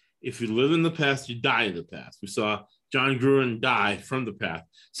usually, if you live in the past, you die in the past. We saw John Gruden die from the past.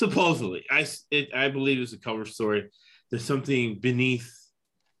 Supposedly. I believe it's a cover story. There's something beneath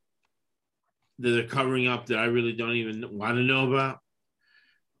that they're covering up that I really don't even want to know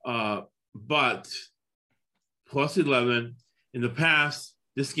about. But plus 11, in the past,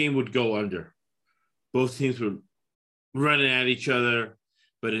 this game would go under. Both teams were running at each other.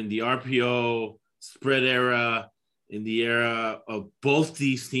 But in the RPO spread era, in the era of both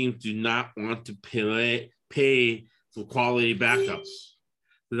these teams do not want to pay for quality backups.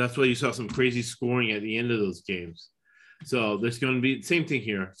 So that's why you saw some crazy scoring at the end of those games. So there's going to be the same thing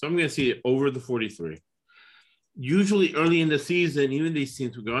here. So I'm going to see it over the 43. Usually early in the season, even these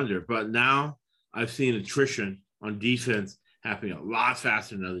teams would go under. But now I've seen attrition on defense happening a lot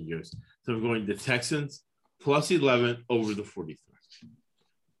faster than other years. So I'm going to Texans plus 11 over the 43.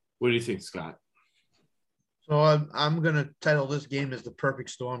 What do you think, Scott? So I'm going to title this game as the perfect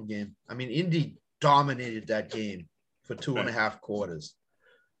storm game. I mean, Indy dominated that game for 2.5 quarters.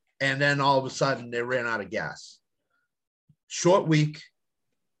 And then all of a sudden they ran out of gas. Short week,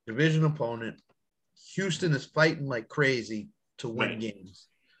 division opponent. Houston is fighting like crazy to win games.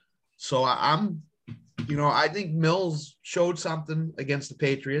 So I think Mills showed something against the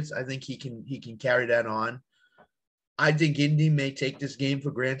Patriots. I think he can carry that on. I think Indy may take this game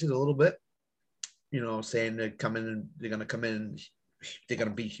for granted a little bit. Saying they're going to come in, they're going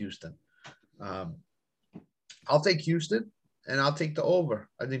to beat Houston. I'll take Houston, and I'll take the over.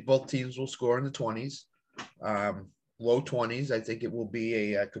 I think both teams will score in the 20s, low 20s. I think it will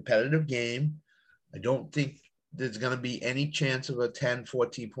be a competitive game. I don't think there's going to be any chance of a 10,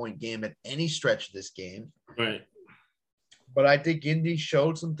 14-point game at any stretch of this game. Right. But I think Indy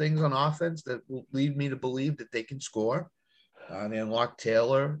showed some things on offense that will lead me to believe that they can score. They unlocked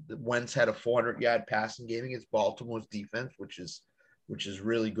Taylor. Wentz had a 400-yard passing game against Baltimore's defense, which is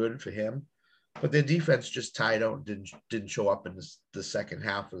really good for him. But their defense just tied out and didn't show up in the second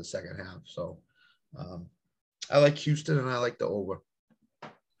half of the second half. So I like Houston and I like the over.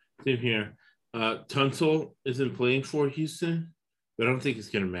 Same here. Tunsil isn't playing for Houston, but I don't think it's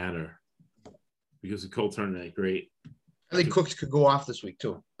going to matter because the Colts aren't that great. I think Cooks could go off this week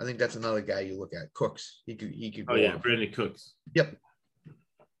too. I think that's another guy you look at. Cooks, he could go off. Brandon Cooks. Yep.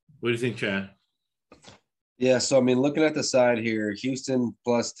 What do you think, Chad? Yeah, so I mean, looking at the side here, Houston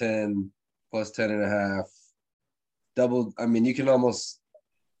plus 10, plus 10.5. Double, I mean, you can almost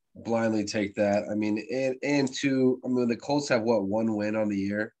blindly take that. I mean, and two, I mean, the Colts have one win on the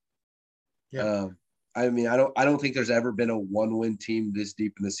year. Yeah. I mean, I don't think there's ever been a 1-win team this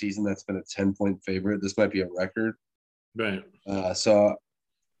deep in the season that's been a 10-point favorite. This might be a record. Right. So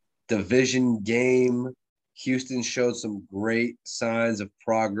division game, Houston showed some great signs of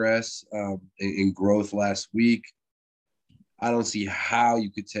progress in growth last week. I don't see how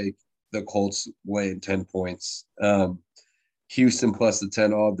you could take the Colts laying 10 points. Houston plus the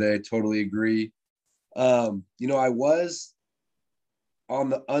 10 all day. Totally agree. I was on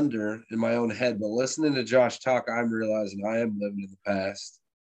the under in my own head, but listening to Josh talk, I'm realizing I am living in the past.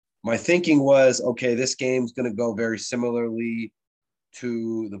 My thinking was, okay, this game's going to go very similarly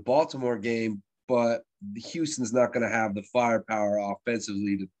to the Baltimore game, but Houston's not going to have the firepower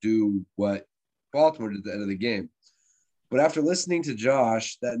offensively to do what Baltimore did at the end of the game. But after listening to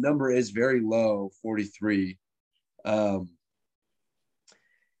Josh, that number is very low, 43. The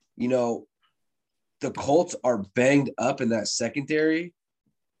Colts are banged up in that secondary.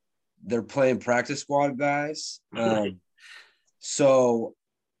 They're playing practice squad guys. And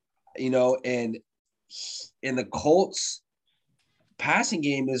in the Colts passing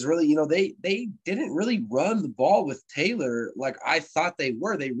game is really, they didn't really run the ball with Taylor like I thought they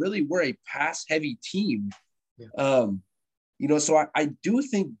were. They really were a pass heavy team. Yeah. So I do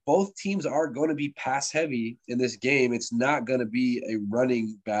think both teams are going to be pass heavy in this game. It's not going to be a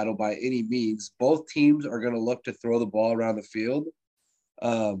running battle by any means. Both teams are going to look to throw the ball around the field.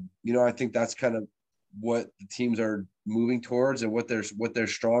 I think that's kind of what the teams are moving towards and what they're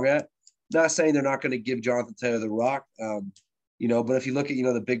strong at. Not saying they're not going to give Jonathan Taylor the rock, but if you look at,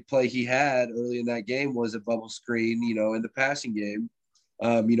 the big play he had early in that game was a bubble screen, in the passing game.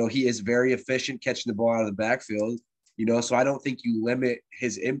 He is very efficient catching the ball out of the backfield, so I don't think you limit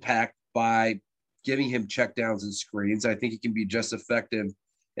his impact by giving him checkdowns and screens. I think he can be just effective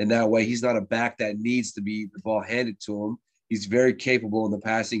in that way. He's not a back that needs to be the ball handed to him. He's very capable in the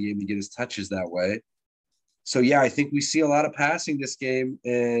passing game to get his touches that way. So, yeah, I think we see a lot of passing this game,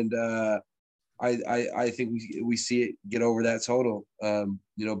 and I think we see it get over that total.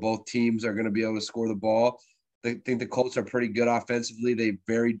 Both teams are going to be able to score the ball. I think the Colts are pretty good offensively. They're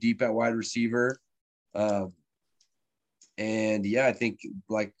very deep at wide receiver. I think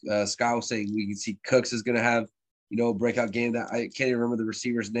like Scott was saying, we can see Cooks is going to have, a breakout game. That I can't even remember the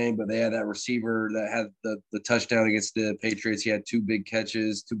receiver's name, but they had that receiver that had the touchdown against the Patriots. He had 2 big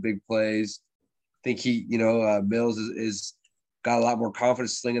catches, 2 big plays. I think Mills is got a lot more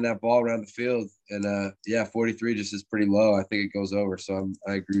confidence slinging that ball around the field. And 43 just is pretty low. I think it goes over. So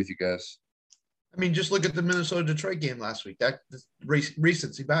I agree with you guys. I mean, just look at the Minnesota-Detroit game last week. That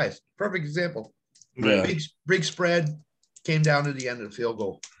recency bias, perfect example. Yeah. Big spread came down to the end of the field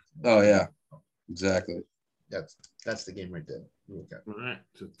goal. Oh yeah, exactly. That's the game right there. All right.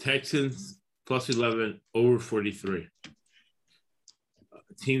 So Texans plus 11 over 43.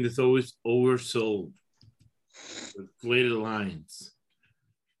 A team that's always oversold. Inflated lines.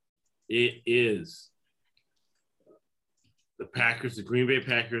 It is the Green Bay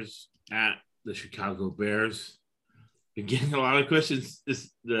Packers at the Chicago Bears. Been getting a lot of questions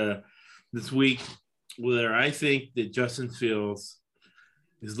this week whether I think that Justin Fields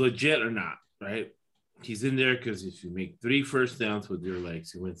is legit or not, right? He's in there because if you make 3 first downs with your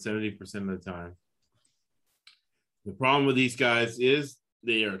legs, you win 70% of the time. The problem with these guys is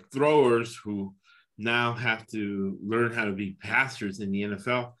they are throwers who now have to learn how to be passers in the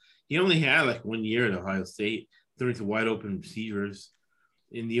NFL. He only had like 1 year at Ohio State, throwing to wide open receivers.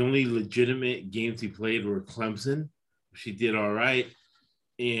 And the only legitimate games he played were Clemson, which he did all right.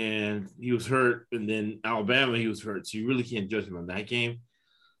 And he was hurt. And then Alabama, he was hurt. So you really can't judge him on that game.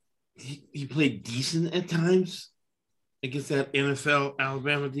 He played decent at times against that NFL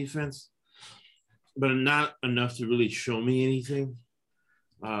Alabama defense, but not enough to really show me anything.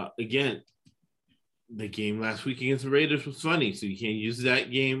 Again, the game last week against the Raiders was funny, so you can't use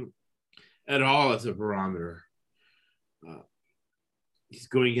that game at all as a barometer. He's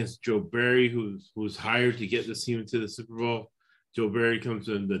going against Joe Barry, who's hired to get this team into the Super Bowl. Joe Barry comes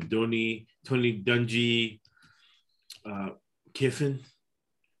in the Tony Dungy, Kiffin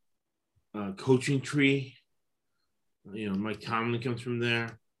coaching tree. Mike Tomlin comes from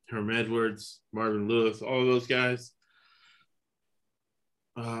there. Herm Edwards, Marvin Lewis, all of those guys.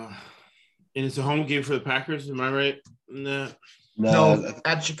 And it's a home game for the Packers. Am I right in that? No,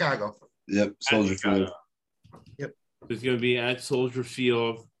 at Chicago. Yep, Soldier Field. Yep. It's going to be at Soldier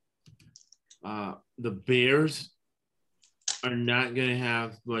Field. The Bears are not going to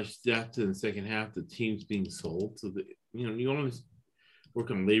have much depth in the second half. The team's being sold. So, you always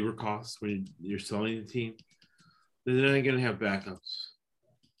work on labor costs when you're selling the team. They're not going to have backups.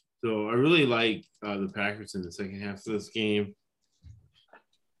 So I really like the Packers in the second half of this game.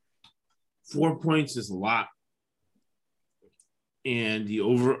 4 points is a lot. And the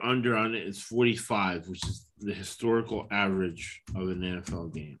over-under on it is 45, which is the historical average of an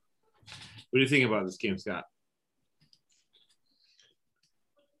NFL game. What do you think about this game, Scott?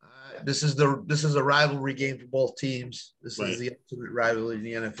 This is a rivalry game for both teams. This Right. is the ultimate rivalry in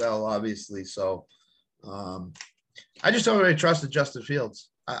the NFL, obviously. So, I just don't really trust Justin Fields.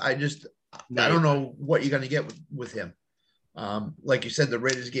 I don't know what you're going to get with him. Like you said, the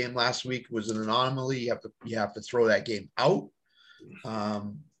Raiders game last week was an anomaly. You have to throw that game out.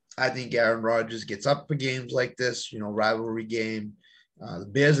 I think Aaron Rodgers gets up for games like this, rivalry game. The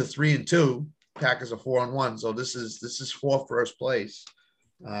Bears are 3-2, Packers are 4-1. So this is for first place.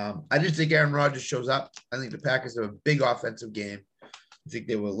 I just think Aaron Rodgers shows up. I think the Packers have a big offensive game. I think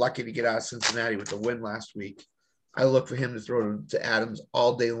they were lucky to get out of Cincinnati with the win last week. I look for him to throw to Adams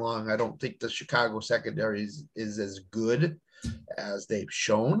all day long. I don't think the Chicago secondary is as good as they've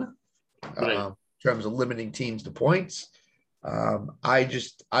shown in terms of limiting teams to points. I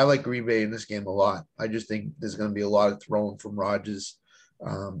like Green Bay in this game a lot. I just think there's going to be a lot of throwing from Rodgers.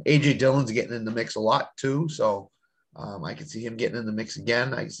 A.J. Dillon's getting in the mix a lot too, so I can see him getting in the mix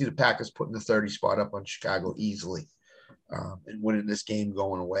again. I can see the Packers putting the 30 spot up on Chicago easily and winning this game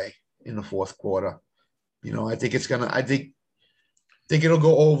going away in the fourth quarter. I think it'll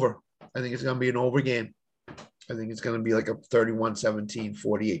go over. I think it's going to be an over game. I think it's going to be like a 31-17,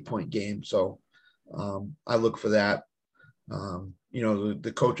 48-point game. So I look for that.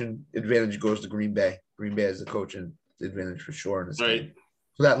 The coaching advantage goes to Green Bay. Green Bay has the coaching advantage for sure in this game.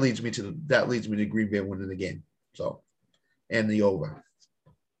 So that leads me to Green Bay winning the game. So, and the over.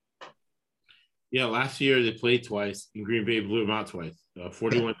 Yeah, last year they played twice, and Green Bay blew them out twice,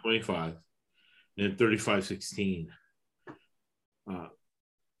 41-25 and 35-16.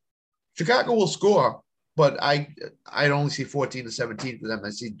 Chicago will score, but I only see 14-17 for them. I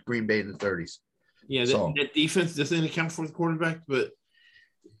see Green Bay in the 30s. Yeah, that defense doesn't account for the quarterback, but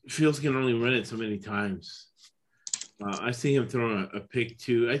Fields can only run it so many times. I see him throwing a pick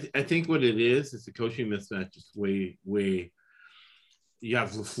too. I think what it is the coaching mismatch is way. You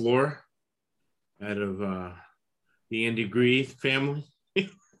have LaFleur out of the Andy Reid family,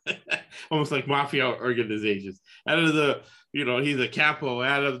 almost like mafia organizations. Out of the, he's a capo.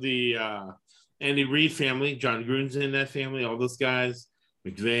 Out of the Andy Reid family, John Gruden's in that family. All those guys,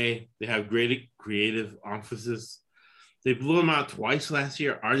 McVay, they have great creative offices. They blew him out twice last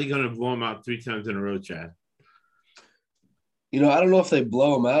year. Are they going to blow him out 3 times in a row, Chad? I don't know if they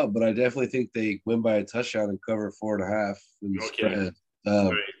blow them out, but I definitely think they win by a touchdown and cover 4.5 in the spread.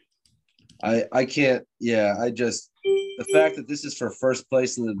 I can't. Yeah, the fact that this is for first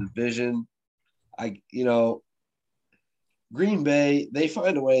place in the division, Green Bay, they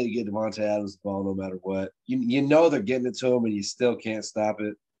find a way to get Devontae Adams the ball no matter what. They're getting it to him, and you still can't stop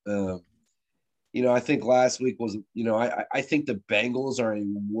it. I think last week was, I think the Bengals are a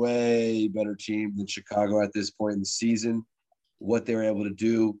way better team than Chicago at this point in the season. What they were able to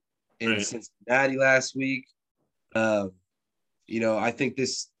do in Cincinnati last week. I think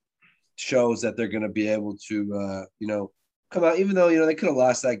this shows that they're going to be able to, come out, even though, they could have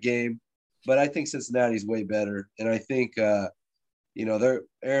lost that game, but I think Cincinnati's way better. And I think, they're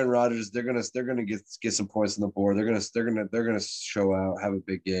Aaron Rodgers, they're going to get some points on the board. They're going to show out, have a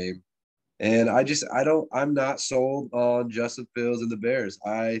big game. And I'm not sold on Justin Fields and the Bears.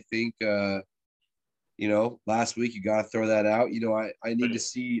 I think, last week you got to throw that out. I need to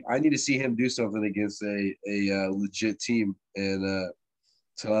see him do something against a legit team, and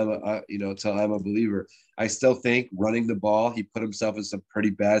till I'm a believer. I still think running the ball, he put himself in some pretty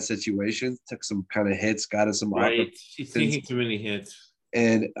bad situations, took some kind of hits, got in some He's taking too many hits,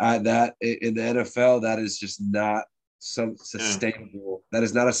 and that in the NFL, that is just not some sustainable. That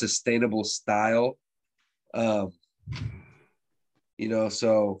is not a sustainable style Um,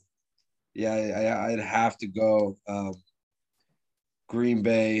 so yeah, I'd have to go Green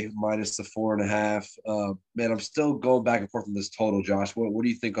Bay minus the 4.5. Man, I'm still going back and forth from this total, Josh. What do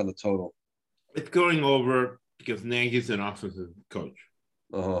you think on the total? It's going over because Nagy's an offensive coach.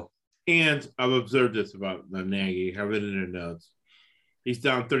 Uh-huh. And I've observed this about Nagy. I have it in the notes. He's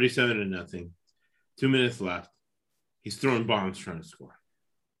down 37-0. 2 minutes left. He's throwing bombs trying to score.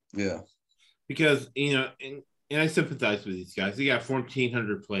 Yeah. Because, and I sympathize with these guys. They got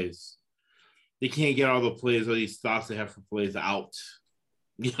 1,400 plays. They can't get all the plays, all these thoughts they have for plays out.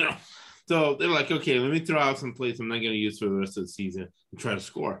 So they're like, okay, let me throw out some plays I'm not going to use for the rest of the season and try to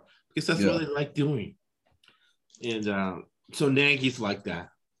score. Because that's what they like doing. And so Nagy's like that.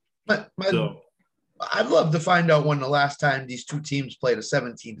 I'd love to find out when the last time these two teams played a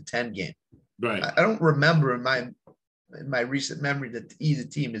 17-10 game. Right. I don't remember in my recent memory that either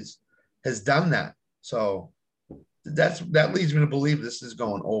team has done that. So that leads me to believe this is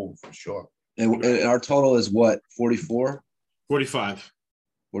going over for sure. And our total is what? 44? 45.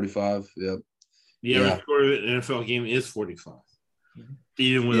 45. Yep. The average score of an NFL game is 45. Mm-hmm.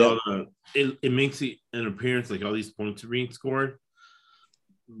 Even with all it makes an appearance like all these points are being scored,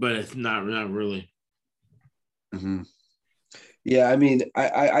 but it's not really. Mm-hmm. Yeah, I mean,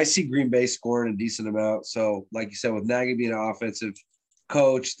 I see Green Bay scoring a decent amount. So, like you said, with Nagy being an offensive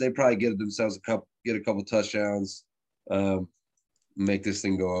coach, they probably get themselves a couple touchdowns, make this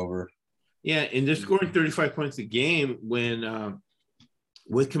thing go over. Yeah, and they're scoring 35 points a game when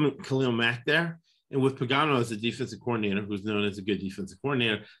with Khalil Mack there and with Pagano as a defensive coordinator, who's known as a good defensive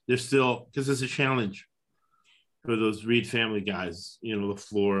coordinator. They're still, because it's a challenge for those Reed family guys,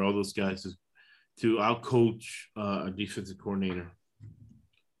 LaFleur, all those guys to outcoach a defensive coordinator.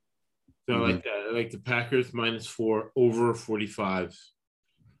 So I like that. I like the Packers -4 over 45.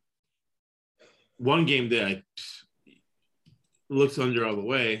 One game that looks under all the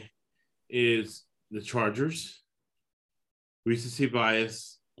way is the Chargers. Recency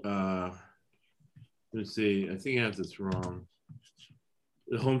bias. Let me see. I think I have this wrong.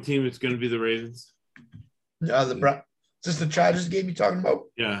 The home team is going to be the Ravens. Is this the Chargers game you're talking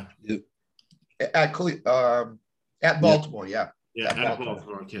about? Yeah. Yep. At Baltimore, yeah. Yeah, at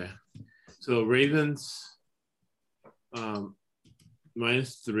Baltimore. Okay. So Ravens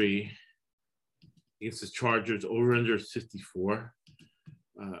 -3 against the Chargers, over under 54.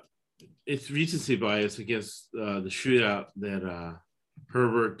 It's recency bias against the shootout that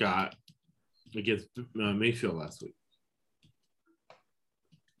Herbert got against Mayfield last week.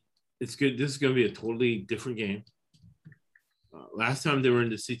 It's good. This is going to be a totally different game. Last time they were in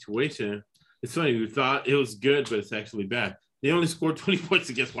this situation, it's funny. We thought it was good, but it's actually bad. They only scored 20 points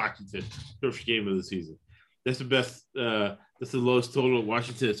against Washington, first game of the season. That's the best. That's the lowest total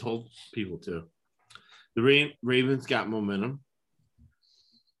Washington has held people to. The Ravens got momentum.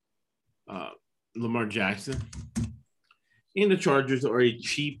 Lamar Jackson and the Chargers are a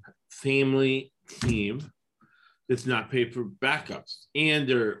cheap family team that's not paid for backups, and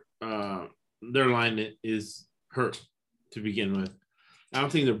their line is hurt to begin with. I don't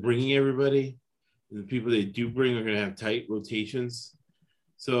think they're bringing everybody. The people they do bring are going to have tight rotations.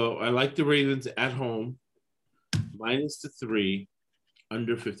 So I like the Ravens at home, -3,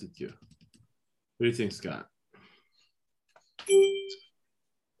 under 52. What do you think, Scott?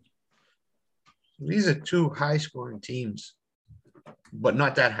 These are two high-scoring teams, but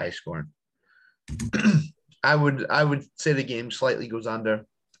not that high-scoring. I would say the game slightly goes under.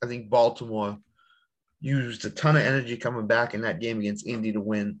 I think Baltimore used a ton of energy coming back in that game against Indy to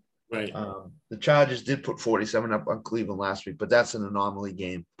win. Right. The Chargers did put 47 up on Cleveland last week, but that's an anomaly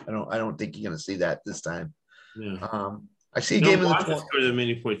game. I don't think you're going to see that this time. Yeah. I see a game in the score that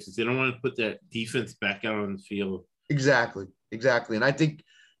many points. They don't want to put that defense back out on the field. Exactly. And I think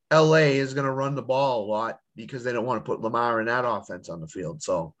LA is going to run the ball a lot because they don't want to put Lamar in that offense on the field.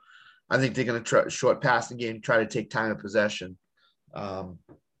 So I think they're going to try short passing game, try to take time of possession.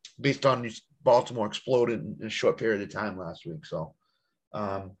 Based on Baltimore exploded in a short period of time last week. So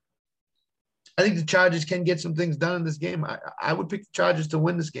I think the Chargers can get some things done in this game. I would pick the Chargers to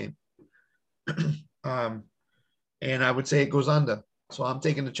win this game. And I would say it goes under. So I'm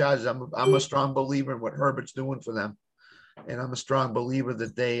taking the Chargers. I'm a strong believer in what Herbert's doing for them. And I'm a strong believer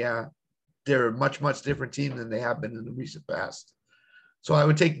that they're a much, much different team than they have been in the recent past. So I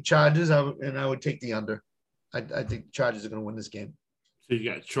would take the Chargers, and I would take the under. I think the Chargers are going to win this game. So you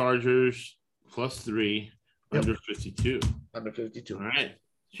got Chargers +3, under 52. Under 52. All right.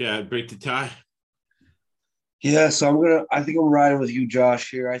 Chad, break the tie. Yeah, so I think I'm riding with you, Josh,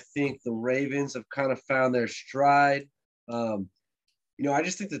 here. I think the Ravens have kind of found their stride. I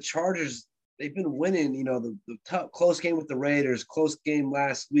just think the Chargers, they've been winning, the tough, close game with the Raiders, close game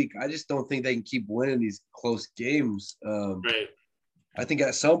last week. I just don't think they can keep winning these close games. Right. I think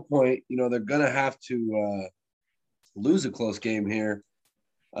at some point, they're going to have to lose a close game here.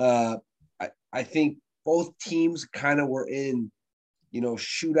 I think both teams kind of were in,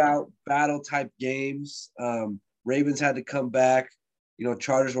 shootout battle type games. Ravens had to come back.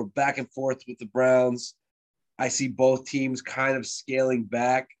 Chargers were back and forth with the Browns. I see both teams kind of scaling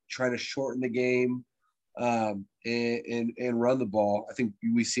back, trying to shorten the game and run the ball. I think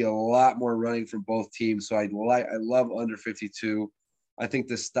we see a lot more running from both teams. So I love under 52. I think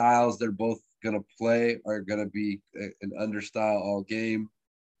the styles they're both going to play are going to be an under style all game.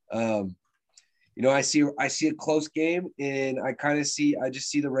 I see a close game, and I just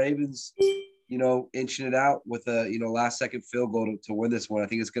see the Ravens, inching it out with a, last second field goal to win this one. I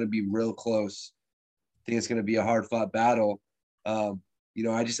think it's going to be real close. I think it's going to be a hard fought battle. I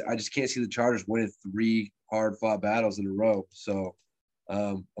just can't see the Chargers winning 3 hard fought battles in a row. So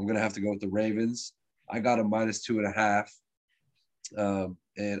I'm going to have to go with the Ravens. I got a -2.5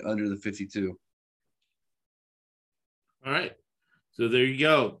 and under the 52. All right. So there you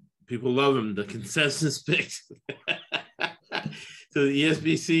go. People love them. The consensus picks. So the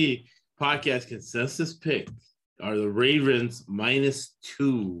ESBC podcast consensus pick are the Ravens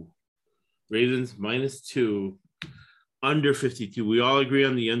 -2. Ravens -2, under 52. We all agree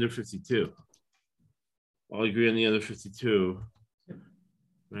on the under 52. All agree on the under 52.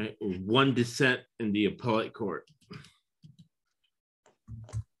 Right? One dissent in the appellate court.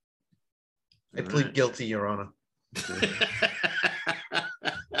 I plead guilty, Your Honor.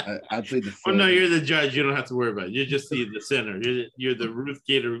 I plead the. Oh no, you're the judge. You don't have to worry about it. You're just the center. You're the Ruth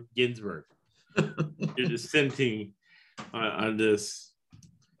Gator Ginsburg. You're dissenting on this.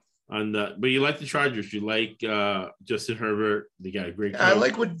 But you like the Chargers. You like Justin Herbert. They got a great coach. I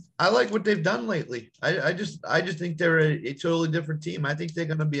like what they've done lately. I just think they're a totally different team. I think they're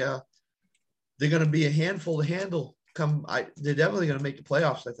going to be a handful to handle. They're definitely going to make the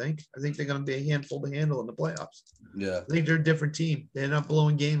playoffs. I think they're going to be a handful to handle in the playoffs. Yeah, I think they're a different team. They're not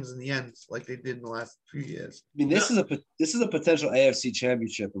blowing games in the end like they did in the last few years. I mean, this is a potential AFC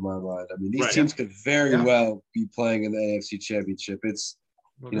championship in my mind. I mean, these Right. teams could very well be playing in the AFC championship. It's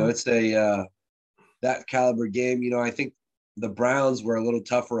it's a that caliber game. I think the Browns were a little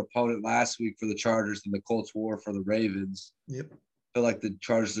tougher opponent last week for the Chargers than the Colts were for the Ravens. Yep. I feel like the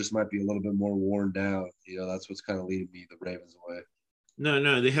Chargers just might be a little bit more worn down. That's what's kind of leading me the Ravens away.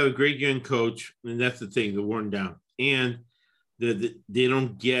 No, they have a great young coach, and that's the thing. They're worn down, and they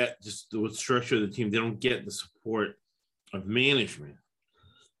don't get just the structure of the team. They don't get the support of management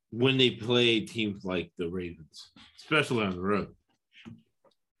when they play teams like the Ravens, especially on the road.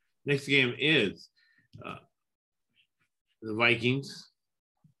 Next game is the Vikings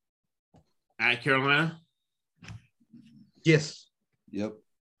at Carolina. Yes. Yep.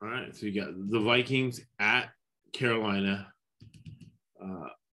 All right, so you got the Vikings at Carolina.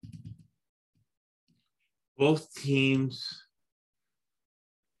 Both teams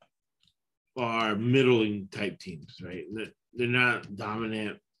are middling type teams, right? They're not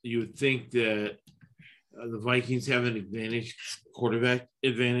dominant. You would think that the Vikings have an quarterback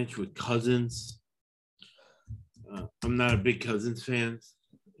advantage with Cousins. I'm not a big Cousins fan.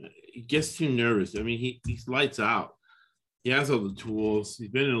 He gets too nervous. I mean, he's lights out. He has all the tools. He's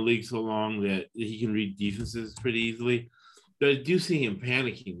been in the league so long that he can read defenses pretty easily. But I do see him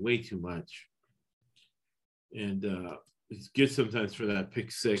panicking way too much. And it's good sometimes for that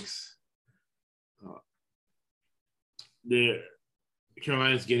pick 6.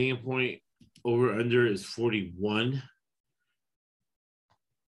 Carolina's getting a point. Over under is 41.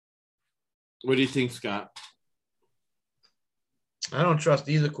 What do you think, Scott? I don't trust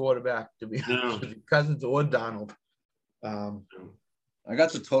either quarterback, to be honest with you, Cousins or Donald. I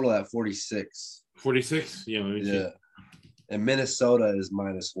got the total at 46. 46? Yeah, let me see. And Minnesota is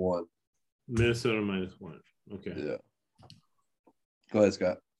 -1. Minnesota -1. Okay. Yeah. Go ahead,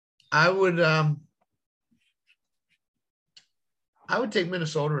 Scott. I would take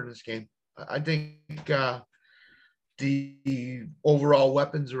Minnesota in this game. I think the overall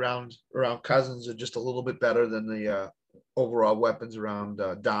weapons around Cousins are just a little bit better than the overall weapons around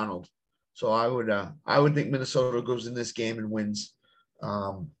Donald. So I would think Minnesota goes in this game and wins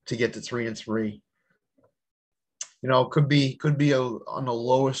to get to 3-3. Could be on the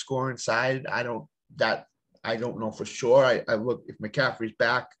lower scoring side. I don't know for sure. I look, if McCaffrey's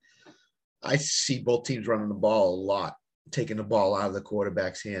back, I see both teams running the ball a lot, taking the ball out of the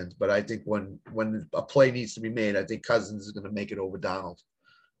quarterback's hands. But I think when a play needs to be made, I think Cousins is going to make it over Donald.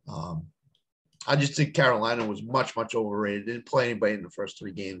 I just think Carolina was much, much overrated. Didn't play anybody in the first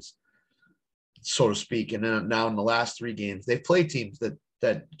 3 games. so to speak. And then now in the last 3 games, they've played teams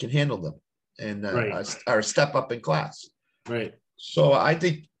that can handle them and are a step up in class. Right. So I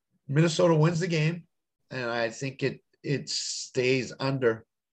think Minnesota wins the game, and I think it stays under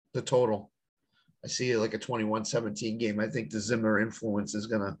the total. I see it like a 21-17 game. I think the Zimmer influence is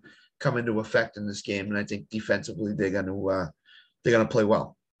going to come into effect in this game, and I think defensively they're going to play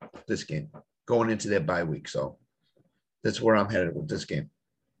well this game going into their bye week. So that's where I'm headed with this game.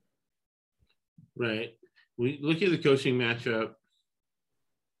 Right. We look at the coaching matchup.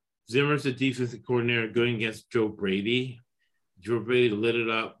 Zimmer's the defensive coordinator going against Joe Brady. Joe Brady lit it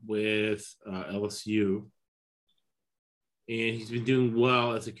up with LSU. And he's been doing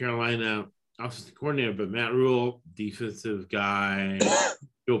well as a Carolina offensive coordinator, but Matt Rule, defensive guy,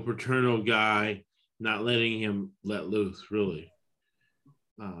 Joe Paterno guy, not letting him let loose, really.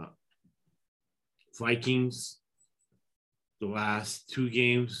 Vikings, the last 2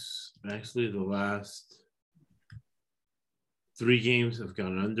 games, actually the last 3 games have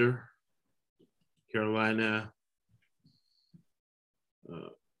gone under. Carolina,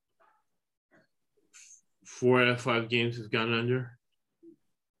 4 out of 5 games have gone under.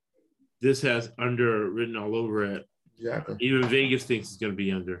 This has under written all over it. Exactly. Even Vegas thinks it's going to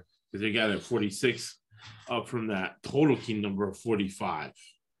be under because they got it 46 up from that total key number of 45.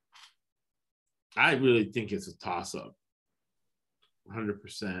 I really think it's a toss-up.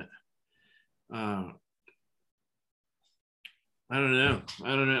 100%. I don't know.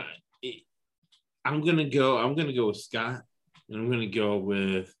 I'm gonna go with Scott, and I'm gonna go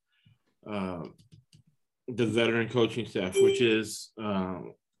with the veteran coaching staff, which is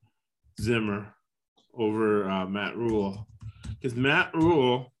Zimmer over Matt Rule. Because Matt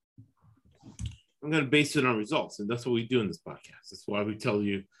Rule, I'm gonna base it on results, and that's what we do in this podcast. That's why we tell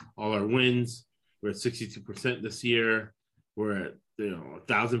you all our wins. We're at 62% this year. We're at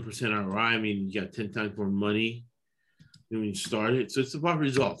 1,000% ROI. I mean, you got 10 times more money than when you started. So it's about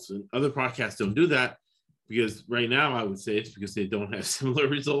results. And other podcasts don't do that because right now I would say it's because they don't have similar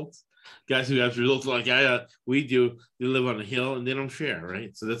results. Guys who have results like we do, they live on a hill and they don't share,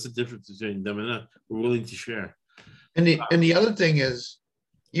 right? So that's the difference between them and us. We're willing to share. And the other thing is,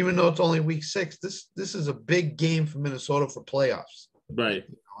 even though it's only week 6, this is a big game for Minnesota for playoffs. Right.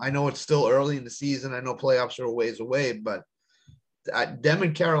 I know it's still early in the season. I know playoffs are a ways away, but them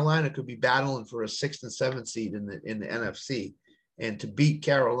and Carolina could be battling for a 6th and 7th seed in the NFC. And to beat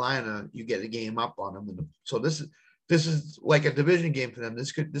Carolina, you get a game up on them. So this is like a division game for them.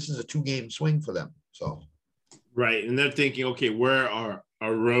 This is a 2-game swing for them. So right, and they're thinking, okay, where are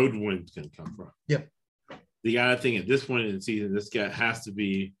our road wins going to come from? Yeah, the guy think at this point in the season, this guy has to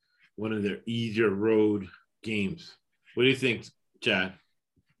be one of their easier road games. What do you think, Chad?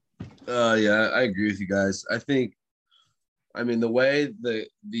 Yeah, I agree with you guys. I mean, the way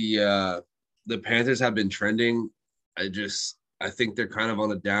the Panthers have been trending, I think they're kind of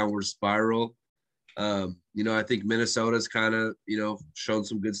on a downward spiral. I think Minnesota's kind of, shown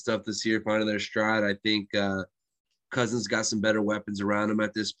some good stuff this year, finding their stride. I think Cousins got some better weapons around him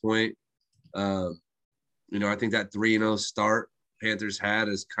at this point. I think that 3-0 start Panthers had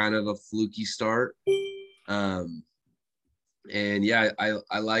is kind of a fluky start. And yeah,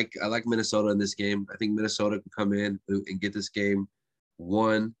 I like Minnesota in this game. I think Minnesota can come in and get this game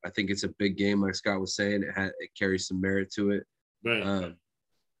won. I think it's a big game, like Scott was saying. It carries some merit to it. Right.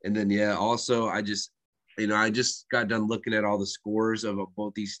 And then also I just got done looking at all the scores of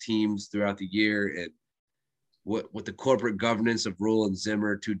both these teams throughout the year, and with the corporate governance of Rule and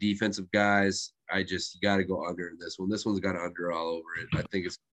Zimmer, 2 defensive guys, you got to go under in this one. This one's got under all over it. I think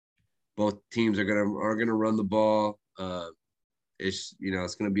it's both teams are gonna run the ball. It's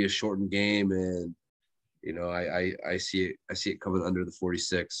going to be a shortened game, and I see it coming under the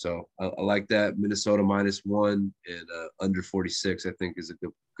 46. So I like that. Minnesota -1 and under 46, I think, is a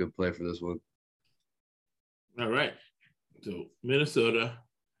good play for this one. All right. So Minnesota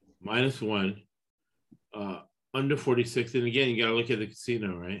 -1, under 46. And again, you got to look at the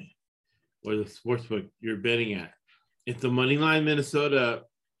casino, right? Or the sportsbook you're betting at. If the money line Minnesota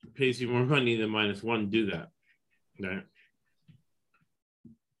pays you more money than -1, do that. Right.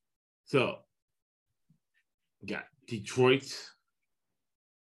 So, got Detroit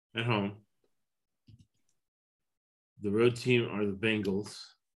at home. The road team are the Bengals.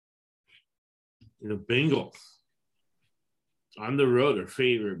 And the Bengals on the road are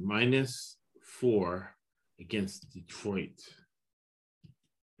favored -4 against Detroit.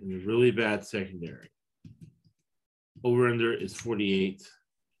 And a really bad secondary. Over-under is 48.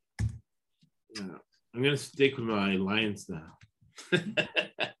 Now, I'm going to stick with my Lions now.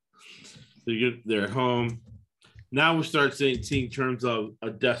 They're home. Now we start seeing terms of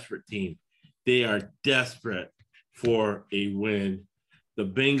a desperate team. They are desperate for a win. The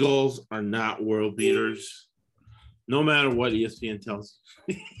Bengals are not world beaters, no matter what ESPN tells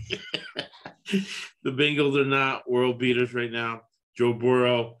you. The Bengals are not world beaters right now. Joe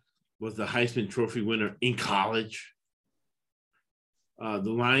Burrow was the Heisman Trophy winner in college.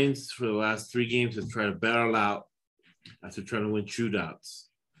 The Lions, for the last 3 games, have tried to battle out after trying to win shootouts.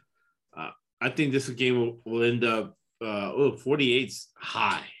 I think this game will end up 48's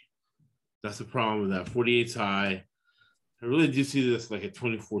high. That's the problem with that. 48's high. I really do see this like a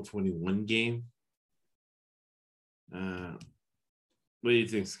 24-21 game. What do you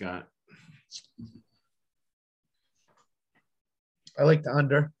think, Scott? I like the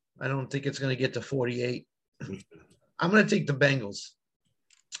under. I don't think it's going to get to 48. I'm going to take the Bengals.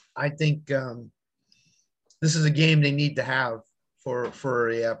 I think this is a game they need to have for a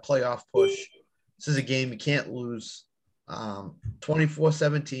playoff push. This is a game you can't lose.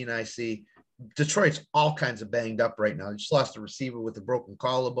 24-17, I see. Detroit's all kinds of banged up right now. They just lost a receiver with a broken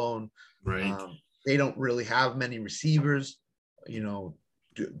collarbone. Right. They don't really have many receivers,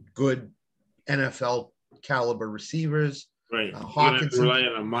 good NFL caliber receivers. Right. Hawkinson rely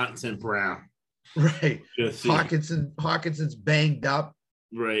on Monson Brown. Right. Hawkinson's banged up.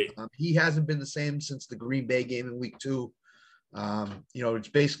 Right. He hasn't been the same since the Green Bay game in week 2. It's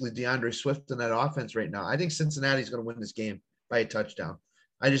basically DeAndre Swift in that offense right now. I think Cincinnati's going to win this game by a touchdown.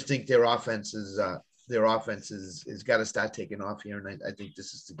 I just think their offense is got to start taking off here, and I think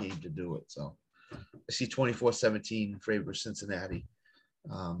this is the game to do it. So I see 24-17 in favor of Cincinnati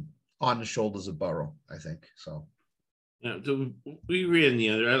on the shoulders of Burrow, I think. So yeah, so we ran the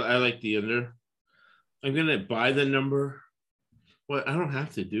under. I like the under. I'm gonna buy the number. Well, I don't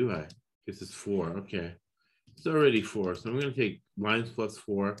have to, do I? Because it's 4. Okay. It's already 4. So I'm gonna take Lions plus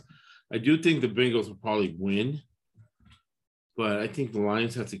 4. I do think the Bengals will probably win, but I think the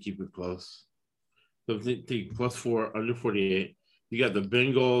Lions have to keep it close. So take plus 4, under 48. You got the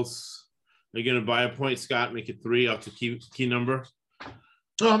Bengals. They're gonna buy a point, Scott, make it 3 off the key number.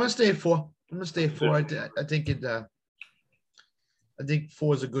 No, I'm gonna stay at 4. I think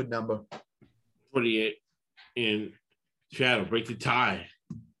 4 is a good number. 48 in Shadow, break the tie.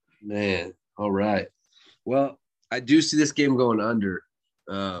 Man, all right. Well, I do see this game going under.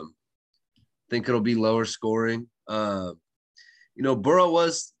 Think it'll be lower scoring. Burrow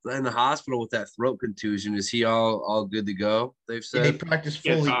was in the hospital with that throat contusion. Is he all good to go? They've said he practiced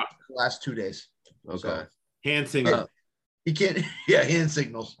fully the last 2 days. Okay. So. Hand signal. He can't. Yeah, hand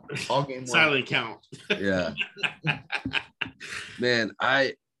signals all game long. Silent count. Yeah.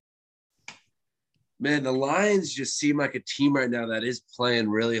 Man, the Lions just seem like a team right now that is playing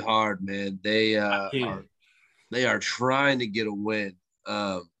really hard, man. They are trying to get a win.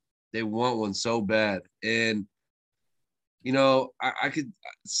 They want one so bad. And, I could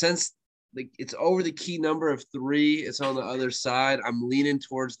sense like it's over the key number of 3. It's on the other side. I'm leaning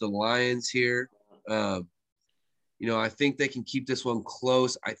towards the Lions here. I think they can keep this one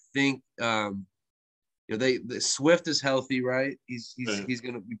close. I think, the Swift is healthy, right? He's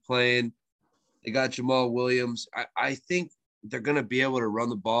going to be playing. They got Jamal Williams. I think they're going to be able to run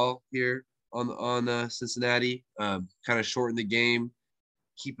the ball here on Cincinnati, kind of shorten the game,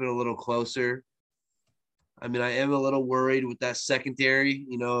 keep it a little closer. I mean, I am a little worried with that secondary,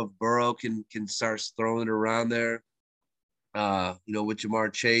 if Burrow can start throwing it around there, with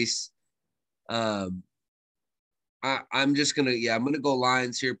Jamar Chase. I'm just going to, I'm going to go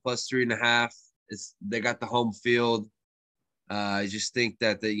Lions here plus 3.5. They got the home field. I just think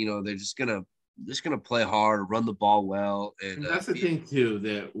that they're just gonna play hard, run the ball well, and that's the thing too.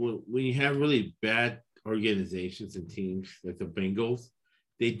 That when you have really bad organizations and teams like the Bengals,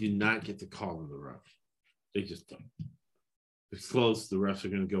 they do not get the call on the ref. They just don't. It's close. The refs are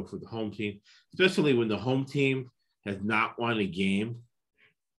going to go for the home team, especially when the home team has not won a game,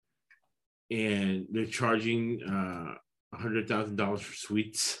 and they're charging $100,000 for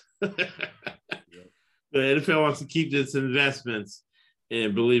suites. The NFL wants to keep this investments,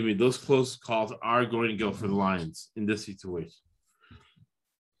 and believe me, those close calls are going to go for the Lions in this situation.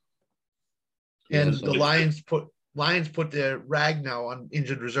 And the Lions put their Ragnow on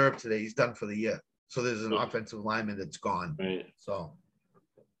injured reserve today. He's done for the year. So there's an offensive lineman that's gone. Right. So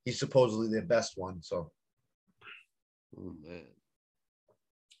he's supposedly their best one. So, oh man,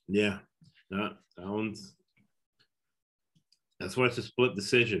 yeah, that one's. That's why it's a split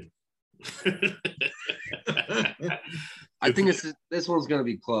decision. I think this one's going to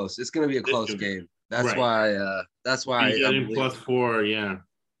be close. It's going to be a close game. That's right. Why. That's why. I'm plus 4. Yeah.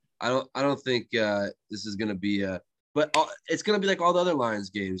 I don't think this is going to be. But it's going to be like all the other Lions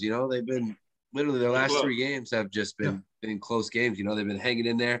games. They've been literally their last 3 games have just been close games. They've been hanging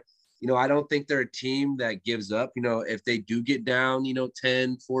in there. I don't think they're a team that gives up. If they do get down,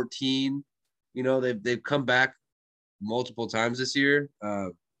 10, 14, they've come back multiple times this year.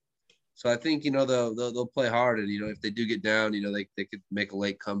 So I think, they'll play hard. And, if they do get down, they could make a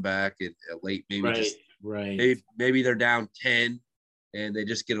late comeback and a late, maybe they're down 10 and they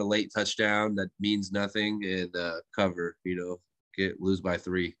just get a late touchdown that means nothing and cover, lose by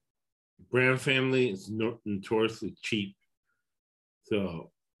 3. Brown family is notoriously cheap.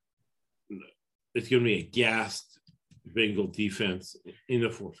 So it's going to be a gassed Bengal defense in the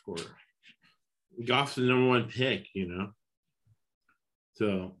fourth quarter. Goff's the number 1 pick,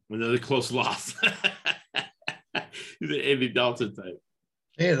 So another close loss. He's an Andy Dalton type.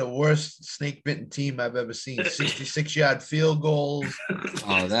 They're the worst snake-bitten team I've ever seen. 66-yard field goals.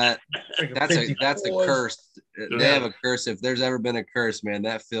 Oh, that's a curse. They have a curse. If there's ever been a curse, man,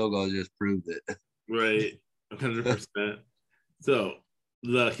 that field goal just proved it. Right, 100%. So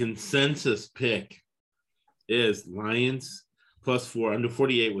the consensus pick is Lions +4 under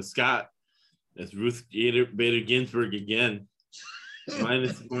 48 with Scott. That's Ruth Bader Ginsburg again.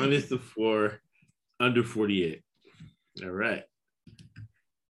 minus the 4 under 48. All right.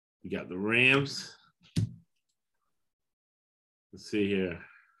 We got the Rams. Let's see here.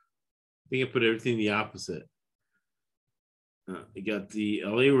 I think I put everything the opposite. We got the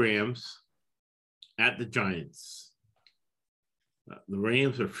LA Rams at the Giants. The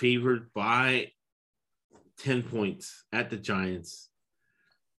Rams are favored by 10 points at the Giants.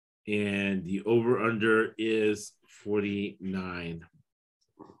 And the over-under is 49.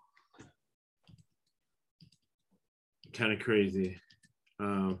 Kind of crazy.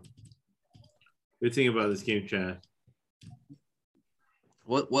 Good thing about this game, Chad.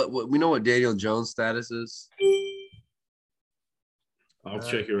 What we know what Daniel Jones' status is? I'll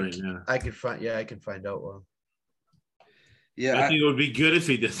check it right now. I can find out one. Yeah, I think it would be good if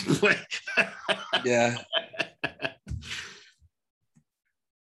he doesn't play. Yeah.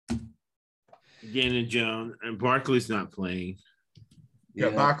 Gannon Jones and Barkley's not playing. Yeah,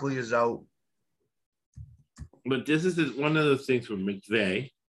 Barkley is out. But this is one of those things with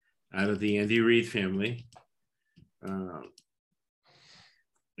McVay out of the Andy Reid family. I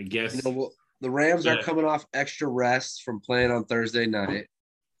guess the Rams are coming off extra rest from playing on Thursday night.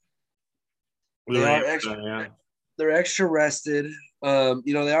 They're extra rested.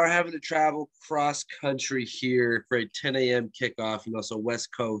 They are having to travel cross country here for a 10 a.m. kickoff. So West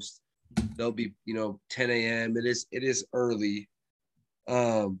Coast, they'll be 10 a.m. It is early.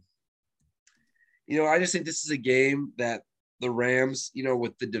 I just think this is a game that the Rams,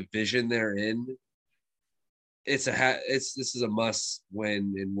 with the division they're in, this is a must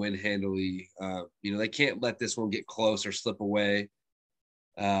win and win handily. They can't let this one get close or slip away.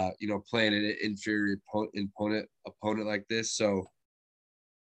 Playing an inferior opponent like this. So,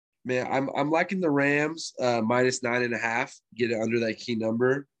 man, I'm liking the Rams minus 9.5. Get it under that key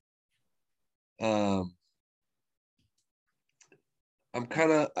number. I'm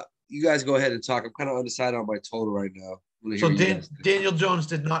kind of. You guys go ahead and talk. I'm kind of undecided on my total right now. So Daniel Jones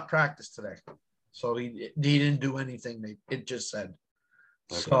did not practice today. So he didn't do anything. It just said.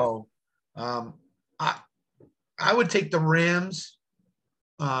 Okay. So I would take the Rams.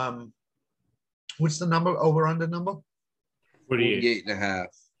 What's the number, over under number? 48.5.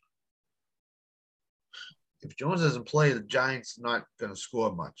 If Jones doesn't play, the Giants are not going to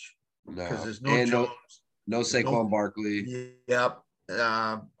score much. Because there's no Jones. No Saquon Barkley. Yep.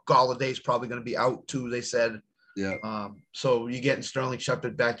 Galladay's probably going to be out too, they said. Yeah. So you're getting Sterling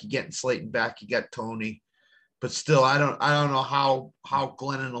Shepard back, you're getting Slayton back, you got Tony. But still, I don't know how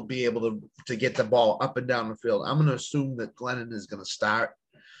Glennon will be able to get the ball up and down the field. I'm going to assume that Glennon is going to start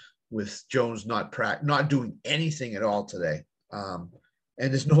with Jones not doing anything at all today. And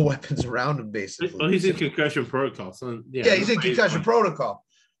there's no weapons around him, basically. Well, he's in concussion protocol. So he's in concussion protocol.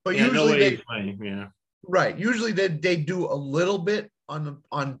 But usually he's playing. Yeah. Right. Usually they do a little bit on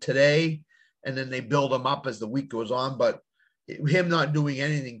today, and then they build him up as the week goes on. But him not doing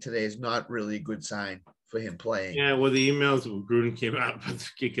anything today is not really a good sign for him playing. Yeah, well, the emails of Gruden came out about the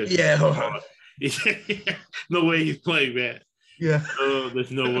concussion. Yeah. No way he's playing, man. Yeah. Oh,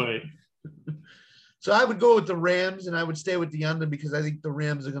 there's no way. So I would go with the Rams, and I would stay with the under because I think the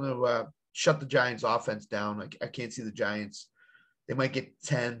Rams are going to shut the Giants' offense down. I can't see the Giants. They might get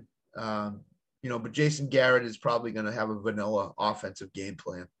 10. But Jason Garrett is probably going to have a vanilla offensive game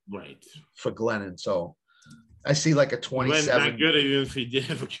plan, right, for Glennon. So I see like a 27. Glenn's not good even if he did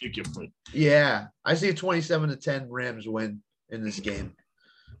have a kick play. Yeah, I see a 27-10 Rams win in this game.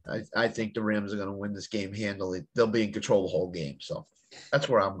 I think the Rams are going to win this game handily. They'll be in control the whole game. So that's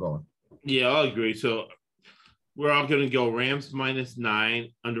where I'm going. Yeah, I'll agree. So we're all going to go Rams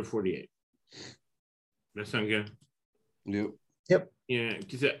 -9, under 48. That sound good? Yep. Yeah,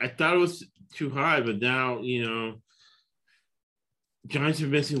 because I thought it was too high, but now, Giants are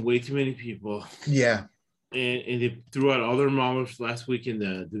missing way too many people. Yeah. And they threw out all their maulers last week in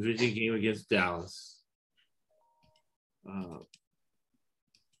the division game against Dallas.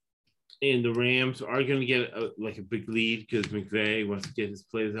 And the Rams are going to get a big lead because McVay wants to get his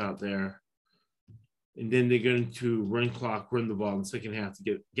plays out there. And then they're going to run the ball in the second half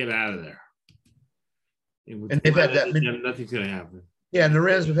to get out of there. And they've had that nothing's going to happen. Yeah, and the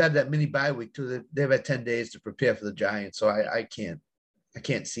Rams have had that mini bye week too. They've had 10 days to prepare for the Giants, so I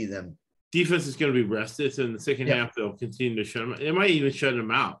can't see them. Defense is going to be rested, so in the second half they'll continue to shut them out. They might even shut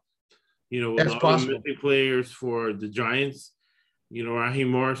them out. With That's all possible. the missing players for the Giants, Raheem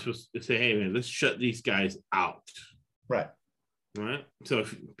Morris was to say, "Hey man, let's shut these guys out." Right. Right. So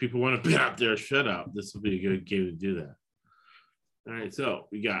if people want to bet out their shutout, this will be a good game to do that. All right. So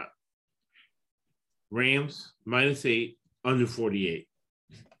we got Rams -8, under 48.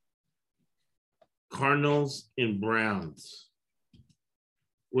 Cardinals and Browns,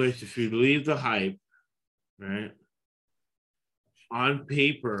 which, if you believe the hype, right, on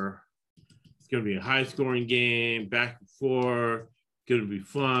paper, it's going to be a high-scoring game, back and forth, going to be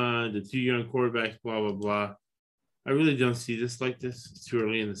fun, the two young quarterbacks, blah, blah, blah. I really don't see this like this. It's too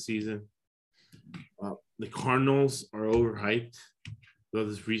early in the season. The Cardinals are overhyped, though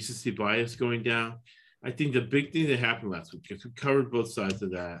there's recency bias going down. I think the big thing that happened last week, because we covered both sides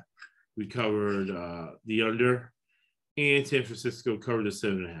of that. We covered the under, and San Francisco covered the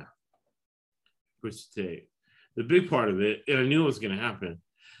 7.5. Which today, the big part of it, and I knew it was going to happen,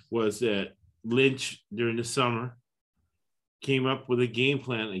 was that Lynch during the summer came up with a game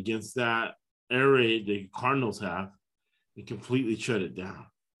plan against that air raid the Cardinals have and completely shut it down.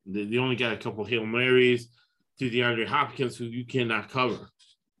 They only got a couple Hail Marys to DeAndre Hopkins, who you cannot cover.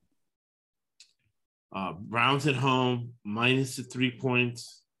 Browns at home, -3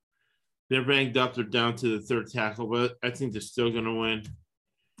 points. They're banged up. They're down to the third tackle, but I think they're still going to win.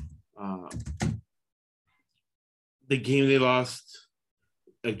 The game they lost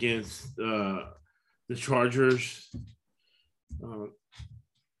against the Chargers,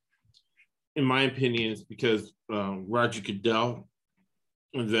 in my opinion, is because Roger Goodell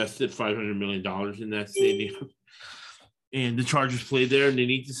invested $500 million in that stadium. And the Chargers played there, and they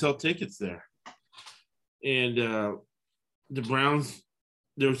need to sell tickets there. And the Browns,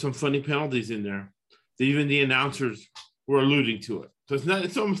 there were some funny penalties in there. Even the announcers were alluding to it. So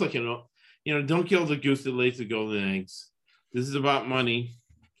it's almost like, don't kill the goose that lays the golden eggs. This is about money.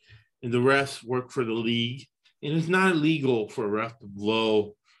 And the refs work for the league. And it's not illegal for a ref to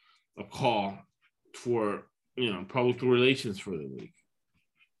blow a call for, public relations for the league.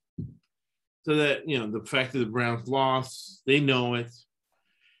 So that, the fact that the Browns lost, they know it.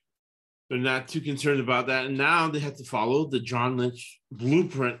 They're not too concerned about that. And now they have to follow the John Lynch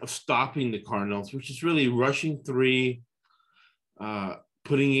blueprint of stopping the Cardinals, which is really rushing 3,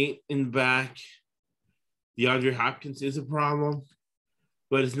 putting 8 in the back. DeAndre Hopkins is a problem,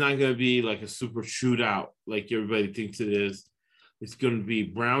 but it's not going to be like a super shootout like everybody thinks it is. It's going to be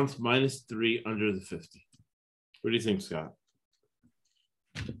Browns -3, under the 50. What do you think, Scott?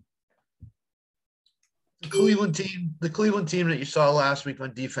 The Cleveland team that you saw last week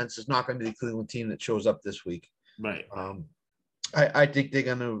on defense is not going to be the Cleveland team that shows up this week. Right. I think they're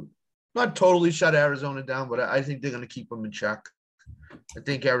going to not totally shut Arizona down, but I think they're going to keep them in check. I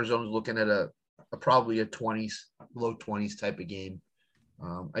think Arizona's looking at probably a 20s, low 20s type of game.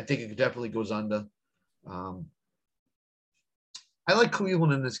 I think it definitely goes under. I like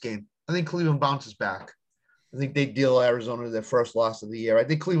Cleveland in this game. I think Cleveland bounces back. I think they deal Arizona their first loss of the year. I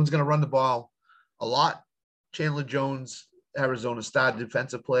think Cleveland's going to run the ball a lot. Chandler Jones, Arizona star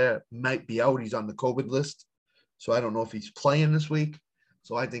defensive player, might be out. He's on the COVID list. So I don't know if he's playing this week.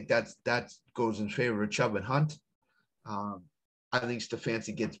 So I think that goes in favor of Chubb and Hunt. I think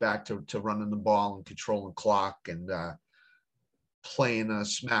Stefanski gets back to running the ball and controlling clock and playing a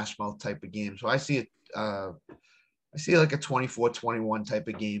smash mouth type of game. So I see it. I see like a 24-21 type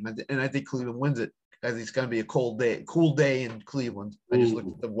of game, and I think Cleveland wins it. I think it's going to be a cool day in Cleveland. I just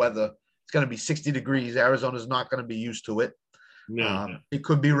looked at the weather. It's going to be 60 degrees. Arizona's not going to be used to it. No. It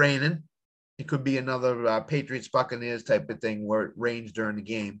could be raining. It could be another Patriots Buccaneers type of thing where it rains during the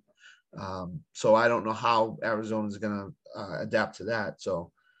game. So I don't know how Arizona's going to adapt to that.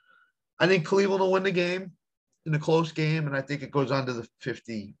 So I think Cleveland will win the game in a close game, and I think it goes on to the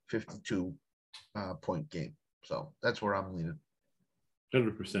 50-52 point game. So that's where I'm leaning.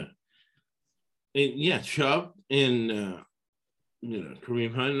 100%. And yeah, Chubb and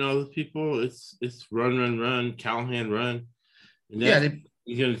Kareem Hunt and all those people, it's run, Callahan run. And Yeah,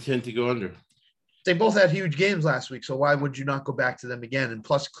 he's going to tend to go under. they both had huge games last week, so why would you not go back to them again? And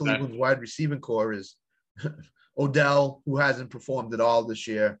plus, Cleveland's wide receiving core is Odell, who hasn't performed at all this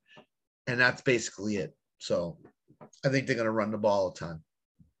year, and that's basically it. So I think they're going to run the ball a ton.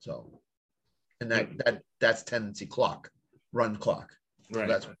 So, and that's tendency clock, run clock. Right.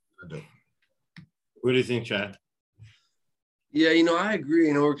 So that's what they're going to do. What do you think, Chad? Yeah, I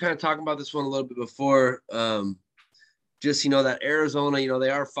agree. We're kind of talking about this one a little bit before. Just that Arizona,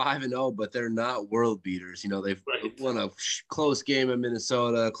 they are 5-0, but they're not world beaters. They've won a close game in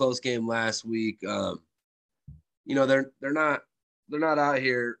Minnesota, a close game last week. They're not out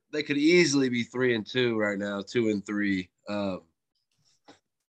here. They could easily be 3-2 right now, 2-3.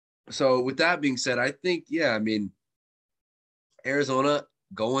 So with that being said, I think, Arizona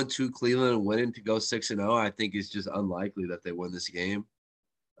going to Cleveland and winning to go 6-0, I think is just unlikely that they win this game.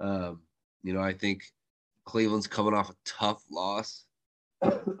 I think Cleveland's coming off a tough loss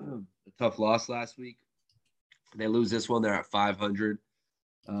last week. They lose this one, they're at 500.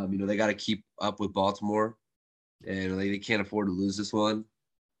 They got to keep up with Baltimore, and they can't afford to lose this one.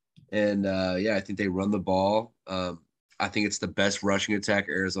 And I think they run the ball. I think it's the best rushing attack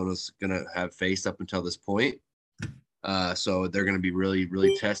Arizona's gonna have faced up until this point. So they're going to be really,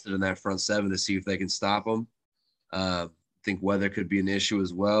 really tested in that front seven to see if they can stop them. I think weather could be an issue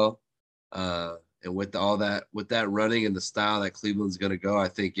as well. And with that running and the style that Cleveland's going to go, I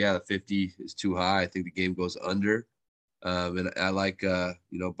think, the 50 is too high. I think the game goes under. And I like, by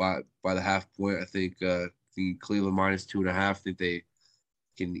the half point, I think the Cleveland minus 2.5. I think they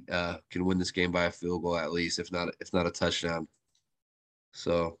can win this game by a field goal at least, if not a touchdown.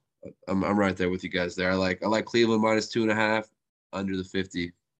 So I'm right there with you guys there. I like Cleveland minus 2.5 under the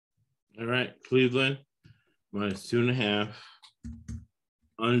 50. All right, Cleveland minus 2.5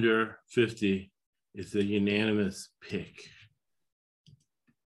 under 50 is a unanimous pick.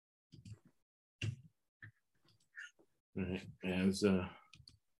 All right, as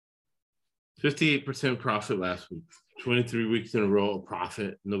 58% profit last week, 23 weeks in a row of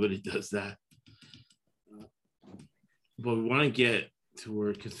profit. Nobody does that. But we want to get to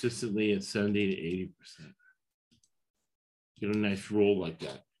where consistently at 70 to 80%. Get a nice roll like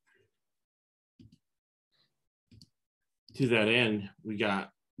that. To that end, we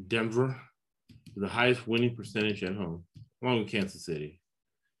got Denver, the highest winning percentage at home, along with Kansas City,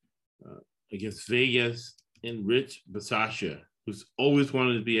 against Vegas and Rich Bisaccia, who's always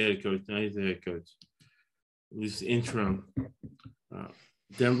wanted to be a head coach. Now he's a head coach, at least interim.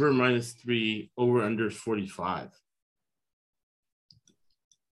 Denver minus 3, over under 45.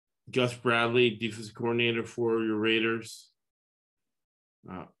 Gus Bradley, defensive coordinator for your Raiders.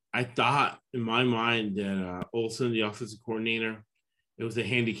 I thought in my mind that Olsen, the offensive coordinator, it was a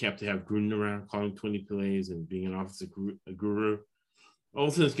handicap to have Gruden around calling 20 plays and being an offensive guru.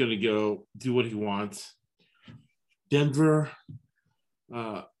 Olsen's going to go do what he wants. Denver,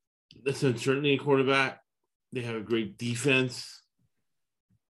 that's uncertainty in quarterback. They have a great defense.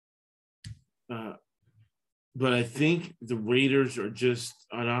 But I think the Raiders are just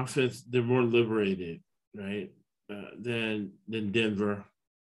on offense, they're more liberated, right, than Denver.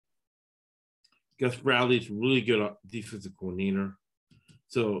 Gus Bradley's really good defensive coordinator.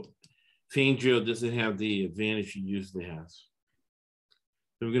 So Fangio doesn't have the advantage he usually has.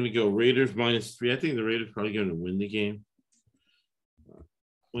 So we're going to go Raiders minus 3. I think the Raiders are probably going to win the game.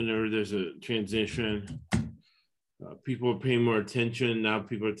 Whenever there's a transition, people are paying more attention. Now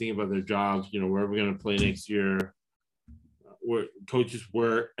people are thinking about their jobs, where are we going to play next year?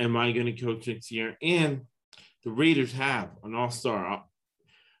 Where am I going to coach next year? And the Raiders have an all-star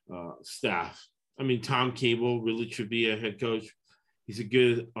staff. I mean, Tom Cable really should be a head coach. He's a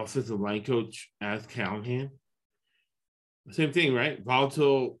good offensive line coach as Callahan. Same thing, right?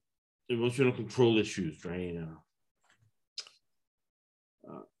 Volatile emotional control issues, right?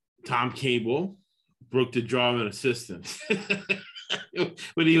 Tom Cable broke the jaw of an assistant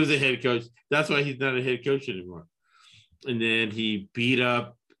when he was a head coach. That's why he's not a head coach anymore. And then he beat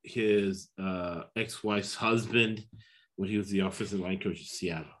up his ex-wife's husband when he was the offensive line coach in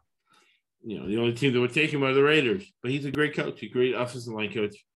Seattle. The only team that would take him are the Raiders, but he's a great coach, a great offensive line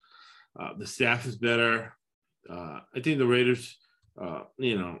coach. The staff is better. I think the Raiders,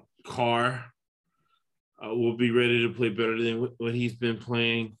 Carr will be ready to play better than what he's been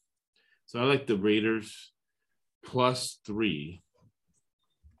playing. So I like the Raiders plus 3.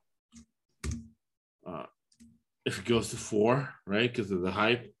 If it goes to 4, right, because of the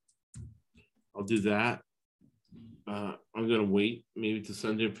hype, I'll do that. I'm going to wait maybe to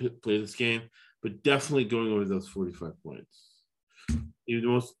Sunday to play this game, but definitely going over those 45 points. Even the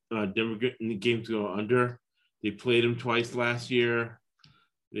most Denver games go under. They played him twice last year.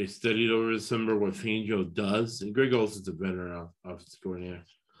 They studied over the summer what Fangio does. And Greg Olson's a veteran offensive coordinator.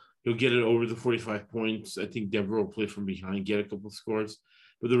 He'll get it over the 45 points. I think Denver will play from behind, get a couple of scores.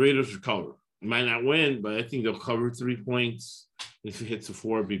 But the Raiders will cover. Might not win, but I think they'll cover 3 points. If it hits a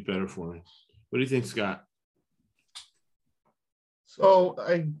 4, it'd be better for him. What do you think, Scott? So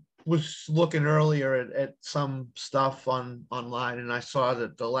I was looking earlier at some stuff online, and I saw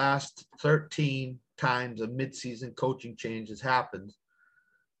that the last 13 times a midseason coaching change has happened,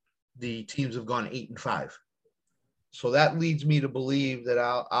 the teams have gone 8-5. So that leads me to believe that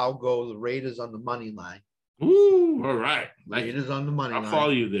I'll go the Raiders on the money line. Ooh, all right. Raiders on the money line. I'll follow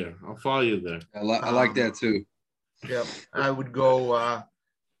you there. I like that too. Yep. I would go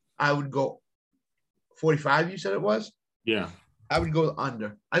 45, you said it was? Yeah. I would go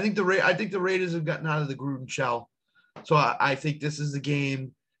under. I think the Raiders have gotten out of the Gruden shell. So I think this is the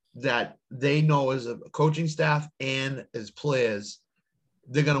game that they know as a coaching staff and as players,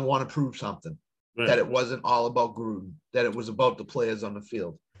 they're going to want to prove something. Right. That it wasn't all about Gruden, that it was about the players on the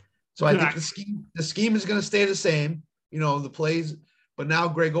field. So I think the scheme is going to stay the same, the plays, but now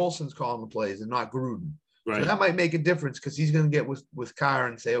Greg Olson's calling the plays and not Gruden. Right. So that might make a difference because he's going to get with Carr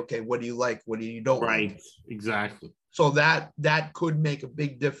and say, okay, what do you like? What do you don't like? Right, exactly. So that could make a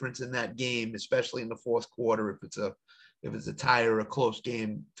big difference in that game, especially in the fourth quarter if it's a tie or a close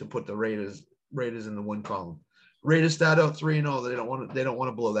game to put the Raiders in the win column. Raiders start out 3-0. They don't want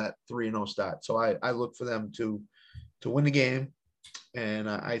to blow that 3-0 start. So I look for them to win the game, and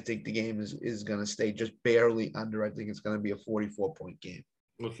I think the game is going to stay just barely under. I think it's going to be a 44-point game.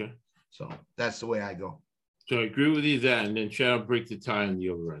 Okay. So that's the way I go. So I agree with you that, and then Chad will break the tie on the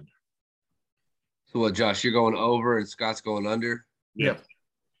over-under. So what, Josh? You're going over, and Scott's going under. Yep.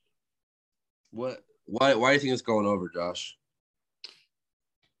 What? Why do you think it's going over, Josh?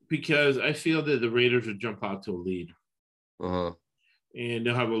 Because I feel that the Raiders will jump out to a lead. Uh-huh. And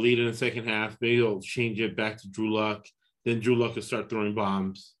they'll have a lead in the second half. Maybe they'll change it back to Drew Luck. Then Drew Luck will start throwing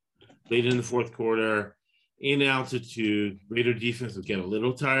bombs. Late in the fourth quarter, in altitude, Raider defense will get a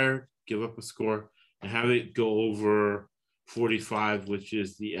little tired, give up a score, and have it go over 45, which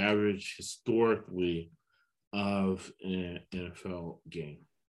is the average historically of an NFL game.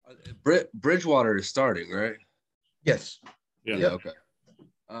 Bridgewater is starting, right? Yes. Yeah. Okay.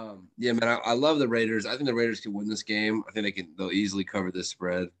 Yeah, man, I love the Raiders. I think the Raiders can win this game. I think they'll easily cover this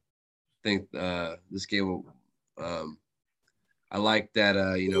spread. I think this game will. I like that.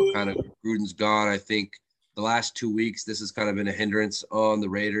 Kind of Gruden's gone. I think the last 2 weeks this has kind of been a hindrance on the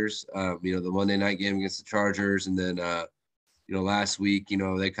Raiders. The Monday night game against the Chargers, and then last week,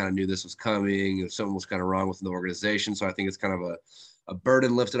 they kind of knew this was coming. Something was kind of wrong within the organization. So I think it's kind of a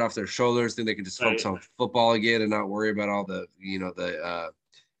burden lifted off their shoulders. I think they can just focus on football again and not worry about all the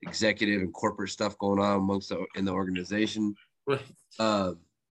executive and corporate stuff going on in the organization. Right.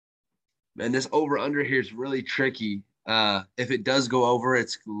 And this over under here is really tricky. If it does go over,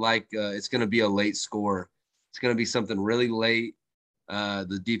 it's like it's going to be a late score. It's going to be something really late.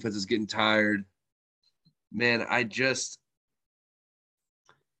 The defense is getting tired. Man, I just,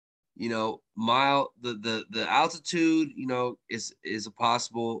 the altitude, is a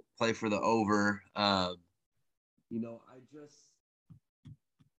possible play for the over.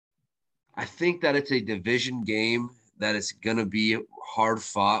 I think that it's a division game that it's going to be hard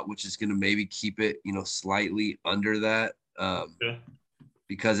fought, which is going to maybe keep it, slightly under that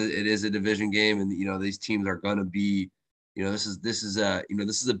because it is a division game. And, these teams are going to be, this is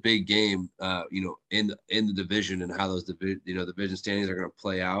a big game, in the division and how those division standings are going to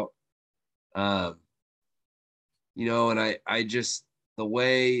play out. And I just, the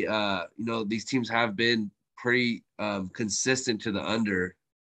way, these teams have been pretty consistent to the under.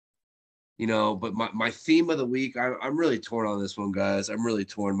 But my theme of the week, I'm really torn on this one, guys. I'm really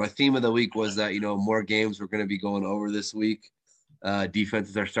torn. My theme of the week was that, more games were going to be going over this week.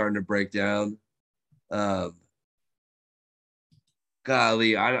 Defenses are starting to break down.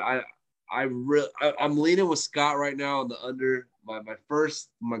 Golly, I'm leaning with Scott right now on the under. My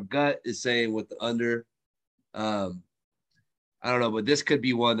gut is saying with the under. I don't know, but this could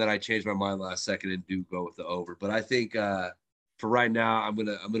be one that I changed my mind last second and do go with the over. But I think for right now, I'm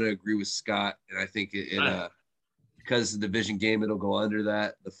gonna agree with Scott, and I think because it's a division game, it'll go under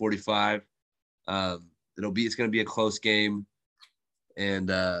the 45. It's gonna be a close game, and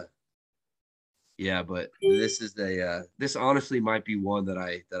but this honestly might be one that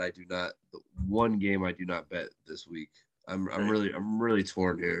I do not, one game I do not bet this week. I'm really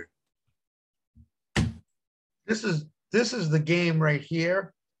torn here. This is the game right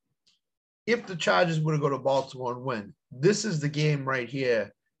here. If the Chargers were to go to Baltimore and win, this is the game right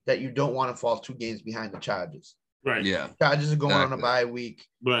here that you don't want to fall 2 games behind the Chargers. Right. Yeah. Chargers are going on a Exactly. bye week.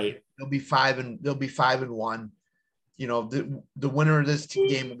 Right. They'll be 5-1. You know, the winner of this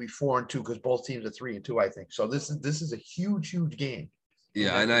game will be 4-2 because both teams are 3-2, I think. So this is a huge game.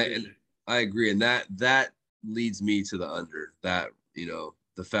 Yeah, and I agree, and that leads me to the under. That, you know,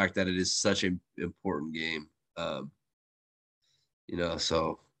 the fact that it is such an important game. You know,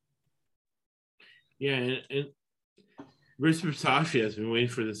 so Yeah, and Rich Versace has been waiting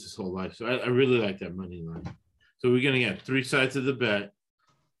for this his whole life. So I really like that money line. So we're gonna get 3 sides of the bet,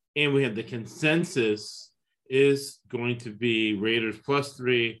 and we have the consensus is going to be Raiders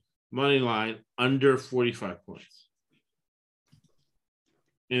 +3 money line under 45 points.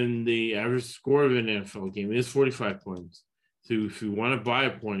 And the average score of an NFL game is 45 points. So if you want to buy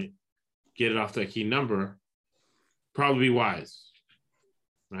a point, get it off that key number, probably wise,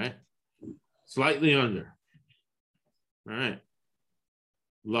 right? Slightly under. All right.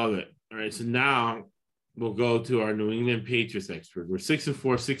 Love it. All right. So now we'll go to our New England Patriots expert. We're 6-4,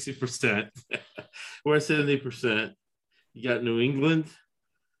 60%. We're at 70%. You got New England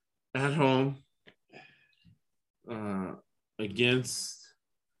at home against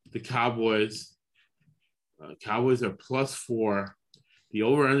the Cowboys. Cowboys are +4. The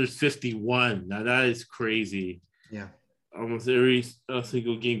over-under is 51. Now that is crazy. Yeah. Almost every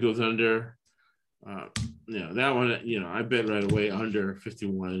single game goes under. You know, that one, you know, I bet right away under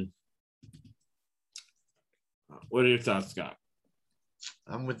 51. What are your thoughts, Scott?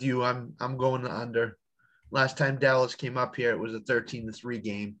 I'm with you. I'm going under. Last time Dallas came up here, it was a 13-3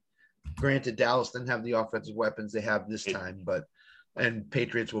 game. Granted, Dallas didn't have the offensive weapons they have this time, and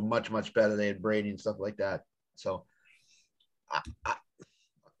Patriots were much, much better. They had Brady and stuff like that. So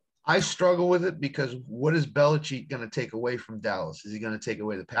I struggle with it because what is Belichick going to take away from Dallas? Is he going to take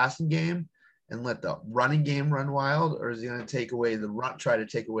away the passing game and let the running game run wild, or is he going to try to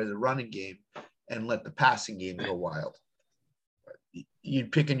take away the running game and let the passing game go wild? You're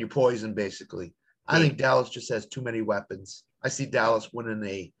picking your poison, basically. I think Dallas just has too many weapons. I see Dallas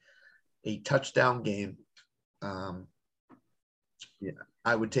winning a touchdown game. Yeah,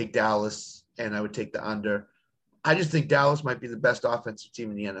 I would take Dallas, and I would take the under. I just think Dallas might be the best offensive team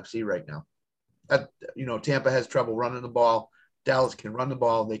in the NFC right now. You know, Tampa has trouble running the ball. Dallas can run the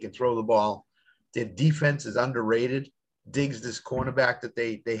ball. They can throw the ball. Their defense is underrated. Diggs, this cornerback that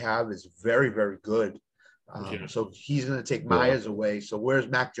they have, is very, very good. So he's going to take Myers away. So where's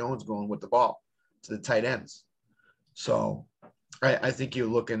Mac Jones going with the ball? To the tight ends. So I think you're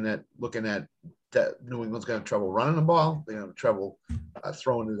looking at that New England's going to have trouble running the ball. They're going to have trouble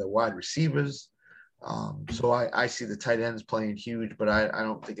throwing to the wide receivers. So I see the tight ends playing huge, but I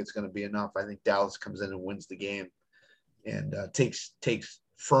don't think it's going to be enough. I think Dallas comes in and wins the game and takes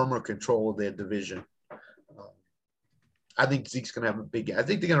firmer control of their division. I think Zeke's going to have a big game. I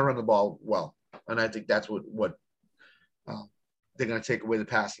think they're going to run the ball well, and I think that's what they're going to take away the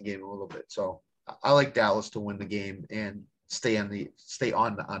passing game a little bit. So I like Dallas to win the game and stay on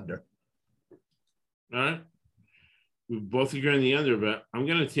the under. All right. We both agree on the under, but I'm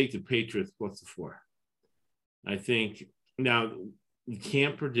going to take the Patriots +4. I think now you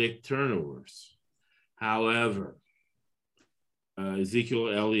can't predict turnovers. However, Ezekiel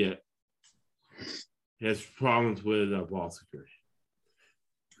Elliott has problems with ball security.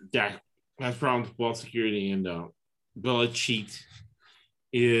 Dak has problems with ball security, and Belichick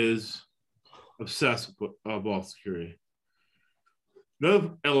is obsessed with ball security.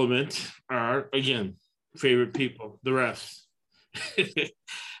 Another element are, again, favorite people, the refs.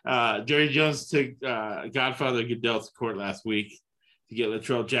 Jerry Jones took Godfather Goodell to court last week to get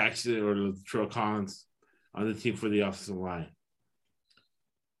Latrell Jackson or Latrell Collins on the team for the offensive line.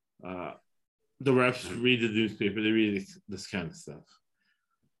 The refs read the newspaper, they read this kind of stuff.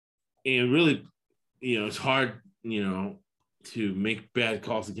 And really, you know, it's hard, you know, to make bad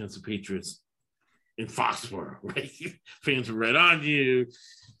calls against the Patriots in Foxborough, right? Fans are right on you.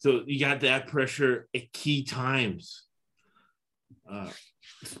 So you got that pressure at key times.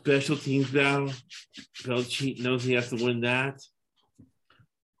 Special teams battle. Belichick knows he has to win that.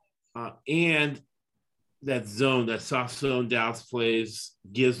 And that zone, that soft zone Dallas plays,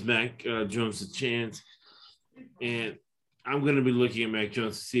 gives Mac Jones a chance. And I'm going to be looking at Mac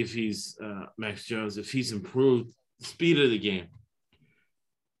Jones to see if he's Max Jones, if he's improved the speed of the game.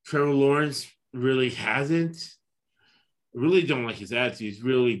 Trevor Lawrence really hasn't. Really don't like his attitude. He's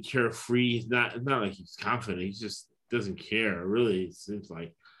really carefree. It's not like he's confident. He just doesn't care. Really, it seems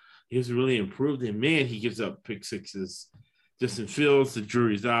like he's really improved. And man, he gives up pick sixes. Justin Fields, the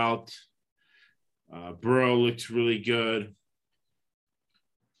jury's out. Burrow looks really good.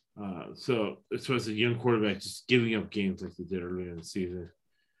 So as far as a young quarterback just giving up games like they did earlier in the season,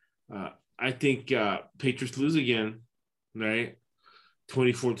 I think Patriots lose again, right?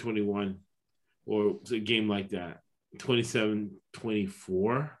 24-21, or a game like that.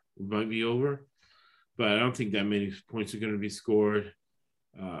 27-24 might be over, but I don't think that many points are going to be scored.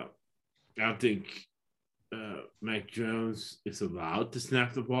 I don't think Mac Jones is allowed to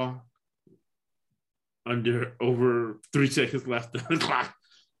snap the ball over 3 seconds left on the clock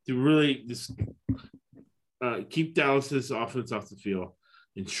to really just keep Dallas's offense off the field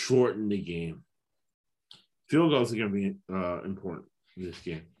and shorten the game. Field goals are going to be important in this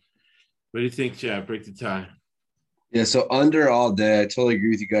game. What do you think, Chad? Break the tie. Yeah, so under all day. I totally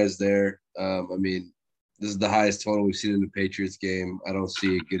agree with you guys there. I mean, this is the highest total we've seen in the Patriots game. I don't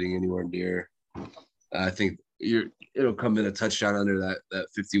see it getting anywhere near. I think it'll come in a touchdown under that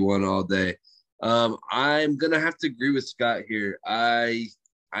 51 all day. I'm gonna have to agree with Scott here. I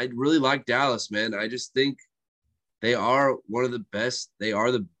really like Dallas, man. I just think they are one of the best. They are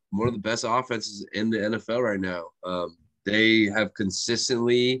one of the best offenses in the NFL right now. They have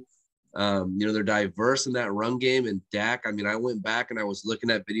consistently, they're diverse in that run game. And Dak, I mean, I went back and I was looking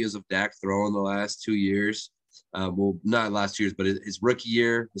at videos of Dak throwing the last 2 years. Well, not last 2 years, but his rookie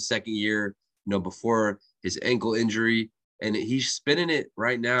year, the second year, before his ankle injury. And he's spinning it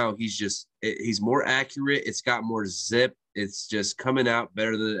right now. He's more accurate. It's got more zip. It's just coming out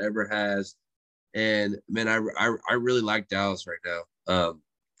better than it ever has. And man, I really like Dallas right now.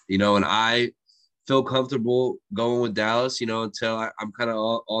 And I feel comfortable going with Dallas, until I'm kind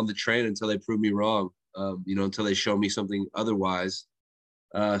of on the train until they prove me wrong, until they show me something otherwise.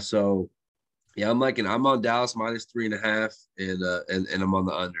 So yeah, I'm on Dallas -3.5 and I'm on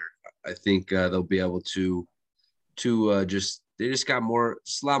the under. I think they'll be able to they just got a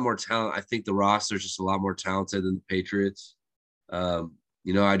lot more talent. I think the roster is just a lot more talented than the Patriots. Ever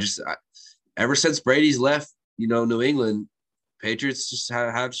since Brady's left, New England, Patriots just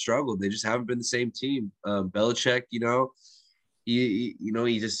have struggled. They just haven't been the same team. Belichick, he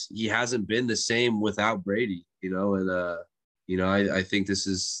hasn't been the same without Brady, I think this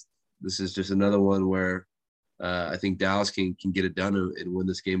is just another one where I think Dallas can get it done and win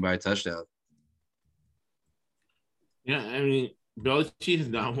this game by a touchdown. Yeah, I mean, Belichick has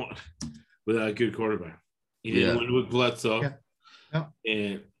not won without a good quarterback. He didn't win with Bledsoe. Yeah. Yeah.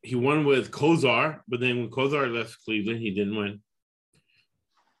 And he won with Kozar, but then when Kozar left Cleveland, he didn't win.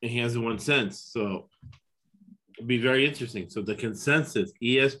 And he hasn't won since. So it'll be very interesting. So the consensus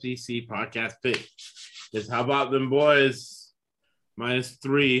ESPC podcast pick is, how about them boys?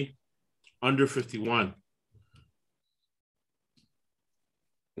 -3, under 51.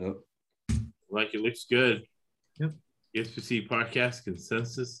 Yep. Like, it looks good. Yep. ESPC podcast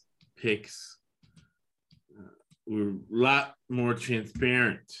consensus picks. We're a lot more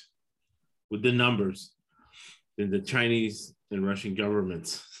transparent with the numbers than the Chinese and Russian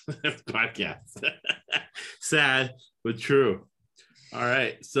governments podcast. Sad, but true. All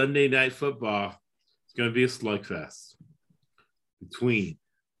right, Sunday Night Football. It's going to be a slugfest between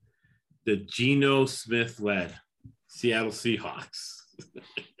the Geno Smith-led Seattle Seahawks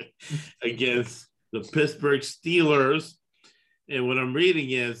against the Pittsburgh Steelers. And what I'm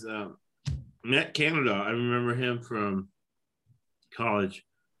reading is Matt Canada. I remember him from college.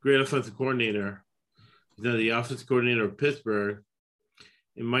 Great offensive coordinator. He's now the offensive coordinator of Pittsburgh.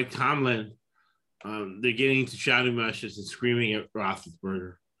 And Mike Tomlin, they're getting into shouting matches and screaming at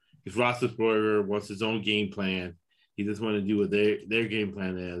Roethlisberger. If Roethlisberger wants his own game plan, he doesn't want to do what their game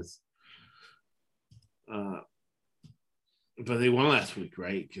plan is. But they won last week,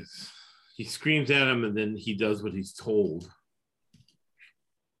 right? Because he screams at him and then he does what he's told.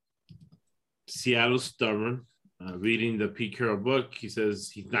 Seattle's stubborn. Reading the Pete Carroll book, he says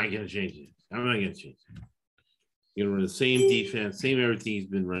he's not going to change it. I'm not going to change it. He's going to run the same defense, same everything he's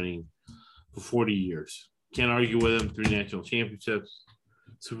been running for 40 years. Can't argue with him. 3 national championships,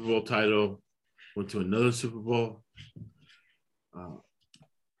 Super Bowl title, went to another Super Bowl.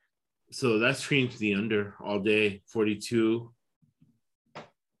 So that screams the under all day, 42.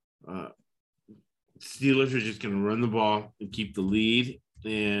 Steelers are just going to run the ball and keep the lead.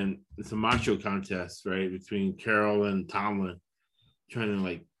 And it's a macho contest, right, between Carroll and Tomlin, trying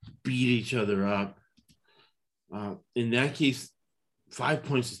to, beat each other up. In that case, 5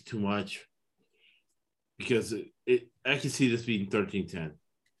 points is too much because I can see this being 13-10.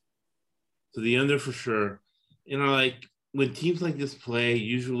 So the under for sure. When teams like this play,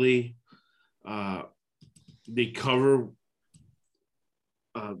 usually they cover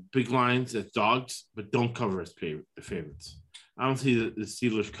big lines as dogs, but don't cover as favorites. I don't see the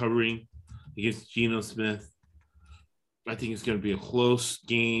Steelers covering against Geno Smith. I think it's going to be a close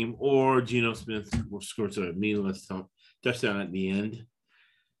game, or Geno Smith will score a meaningless touchdown at the end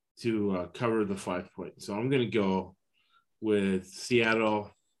to cover the 5 points. So I'm going to go with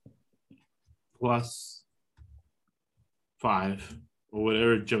Seattle +5 or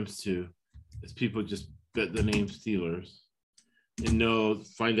whatever it jumps to, as people just bet the name Steelers and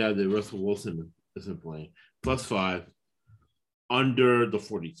find out that Russell Wilson isn't playing. +5 under the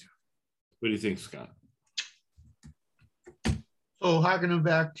 42. What do you think, Scott? So harkening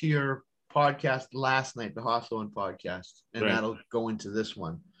back to your podcast last night, the Hawthorne podcast, and Right. that'll go into this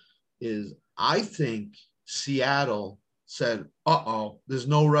one, is I think Seattle said, there's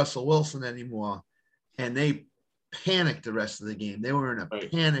no Russell Wilson anymore. And they panicked the rest of the game. They were in a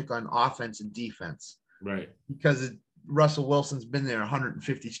Right. panic on offense and defense Right. because Russell Wilson's been there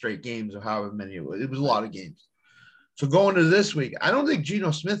 150 straight games or however many it was. It was a lot of games. So going to this week, I don't think Geno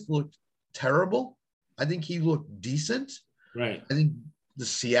Smith looked terrible. I think he looked decent. Right. I think the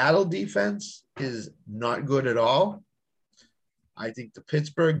Seattle defense is not good at all. I think the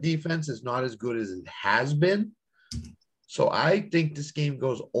Pittsburgh defense is not as good as it has been. So I think this game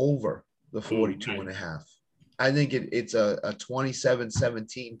goes over the 42 and a half. I think it's a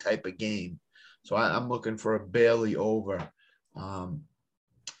 27-17 type of game. So I'm looking for a barely over. I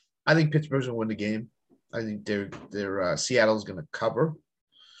think Pittsburgh's going to win the game. I think Seattle's going to cover.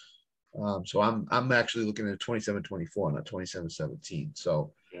 So I'm actually looking at 27-24, not 27-17.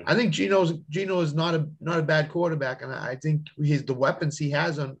 So Yeah. I think Geno is not a bad quarterback, and I think the weapons he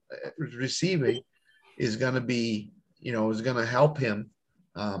has on receiving is going to be, is going to help him.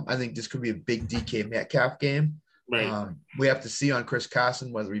 I think this could be a big DK Metcalf game. Right. We have to see on Chris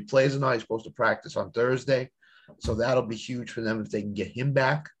Carson whether he plays or not. He's supposed to practice on Thursday, so that'll be huge for them if they can get him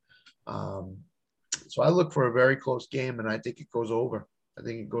back. So I look for a very close game, and I think it goes over.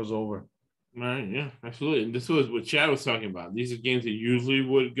 Right, yeah, absolutely. And this was what Chad was talking about. These are games that usually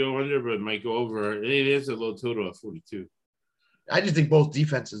would go under, but might go over. And it is a low total of 42. I just think both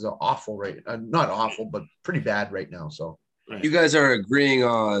defenses are awful not awful, but pretty bad right now. So Right. You guys are agreeing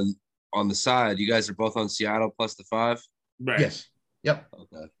on the side. You guys are both on Seattle +5. Right. yes, yep.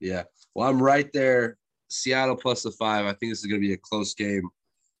 Okay. Yeah. Well, I'm right there. Seattle +5. I think this is going to be a close game.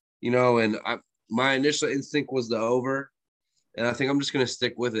 And my initial instinct was the over, and I think I'm just going to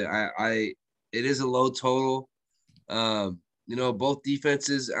stick with it. It is a low total. Both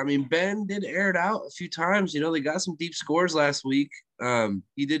defenses. I mean, Ben did air it out a few times. They got some deep scores last week.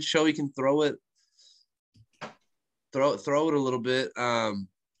 He did show he can throw it a little bit. And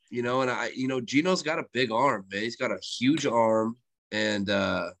Geno's got a big arm, man. He's got a huge arm, and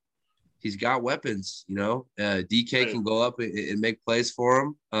he's got weapons. DK can go up and make plays for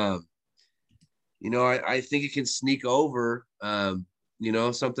him. I think it can sneak over.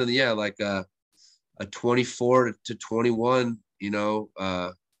 Something, like a 24-21.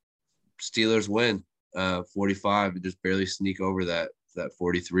 Steelers win 45 and just barely sneak over that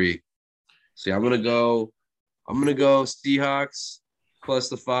 43. So I'm gonna go Seahawks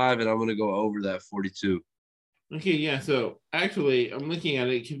 +5, and I'm gonna go over that 42. Okay, yeah. So actually, I'm looking at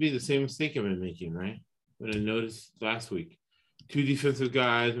it. It could be the same mistake I've been making, right? What I noticed last week. 2 defensive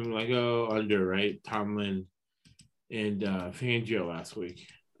guys. I'm like, under, right? Tomlin and Fangio last week.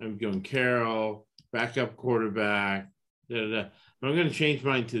 I'm going Carroll, backup quarterback. I'm going to change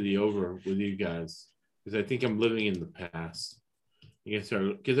mine to the over with you guys because I think I'm living in the past.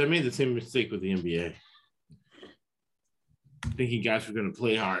 Because I made the same mistake with the NBA. Thinking guys were going to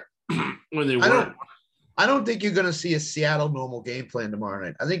play hard when they weren't. I don't think you're going to see a Seattle normal game plan tomorrow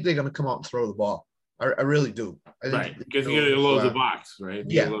night. I think they're going to come out and throw the ball. I really do. Right, because you're going to load the box, right?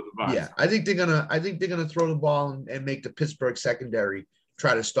 Yeah, load the box. yeah. I think they're gonna throw the ball and make the Pittsburgh secondary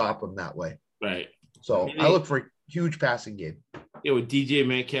try to stop them that way. Right. So I look for a huge passing game. Yeah, with DJ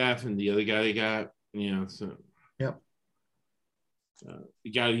Metcalf and the other guy they got, so. Yep.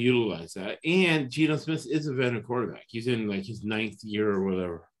 You got to utilize that. And Geno Smith is a veteran quarterback. He's in like his 9th year or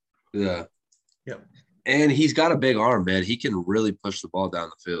whatever. Yeah. Yep. And he's got a big arm, man. He can really push the ball down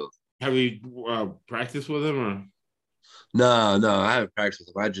the field. Have you practiced with him or? No, I haven't practiced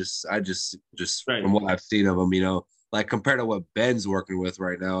with him. I just Right. From what I've seen of him, like compared to what Ben's working with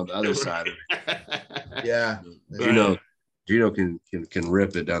right now on the other side of it. Yeah. Right. Geno can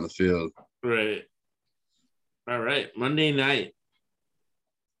rip it down the field. Right. All right. Monday night.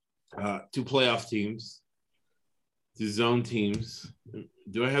 2 playoff teams. 2 zone teams.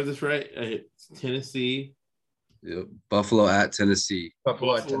 Do I have this right? It's Tennessee. Yep. Buffalo at Tennessee.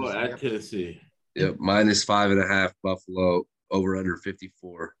 Buffalo at Tennessee. Yep. -5.5 Buffalo, over under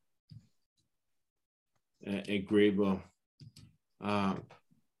 54. At Grable.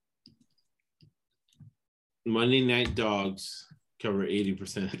 Monday Night Dogs cover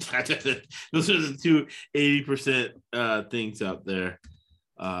 80%. Those are the two 80% things out there.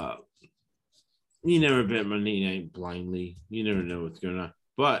 You never bet Monday night blindly. You never know what's going on.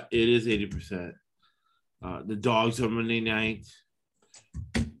 But it is 80%. The Dogs on Monday night.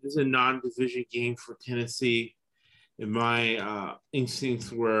 This is a non-division game for Tennessee. And my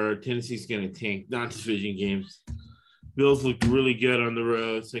instincts were Tennessee's going to tank non-division games. Bills look really good on the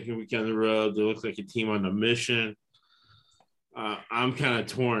road. Second week on the road. They look like a team on a mission. I'm kind of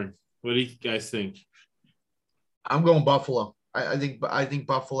torn. What do you guys think? I'm going Buffalo. I think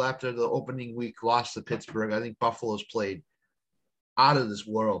Buffalo, after the opening week, lost to Pittsburgh. I think Buffalo's played out of this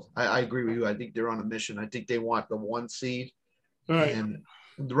world. I agree with you. I think they're on a mission. I think they want the 1 seed. All right. And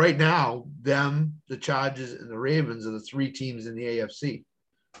right now, them, the Chargers, and the Ravens are the 3 teams in the AFC.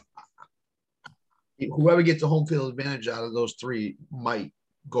 Whoever gets a home field advantage out of those 3 might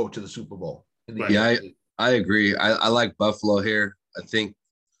go to the Super Bowl. Yeah, I agree. I like Buffalo here. I think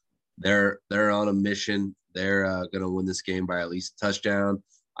they're on a mission. They're going to win this game by at least a touchdown.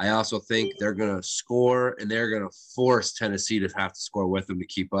 I also think they're going to score, and they're going to force Tennessee to have to score with them to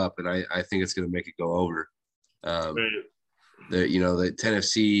keep up, and I think it's going to make it go over. The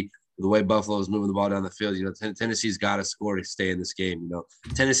Tennessee, the way Buffalo is moving the ball down the field, Tennessee's got to score to stay in this game.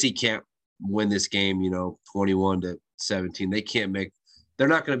 Tennessee can't win this game, 21-17. They're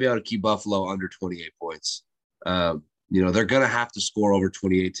not going to be able to keep Buffalo under 28 points. They're going to have to score over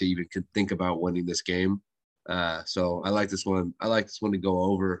 28 to even think about winning this game. So I like this one. I like this one to go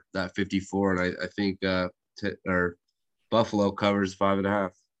over that 54, and I think Buffalo covers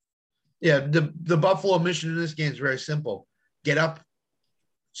 5.5. Yeah, the Buffalo mission in this game is very simple: get up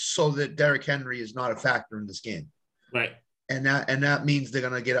so that Derrick Henry is not a factor in this game. Right. And that means they're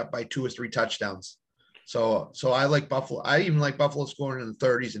going to get up by 2 or 3 touchdowns. So I like Buffalo. I even like Buffalo scoring in the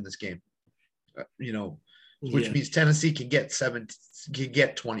 30s in this game. Which means Tennessee can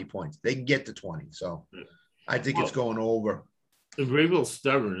get 20 points. They can get to 20. So I think it's going over. Vrabel's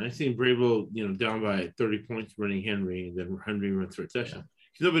stubborn. I've seen Vrabel, down by 30 points running Henry, and then Henry runs for a touchdown.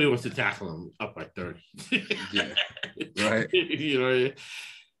 Nobody wants to tackle him up by 30. Yeah. Right.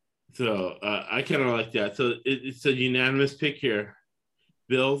 So I kind of like that. So it's a unanimous pick here.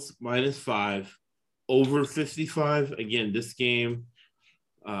 Bills -5, over 55. Again, this game,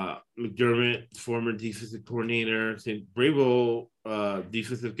 McDermott, former defensive coordinator, St. Vrabel,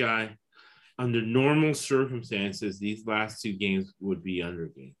 defensive guy. Under normal circumstances, these last 2 games would be under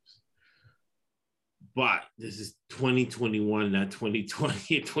games. But this is 2021, not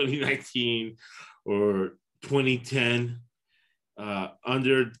 2020, 2019, or 2010.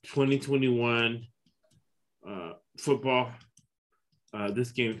 Under 2021 football,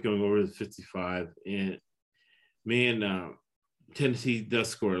 this game is going over the 55. And, man, Tennessee does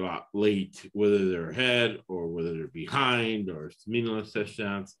score a lot late, whether they're ahead or whether they're behind or it's meaningless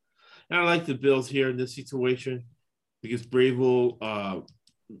touchdowns. And I like the Bills here in this situation because Vrabel,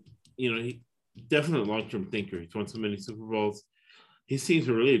 he definitely a long-term thinker. He's won so many Super Bowls. His teams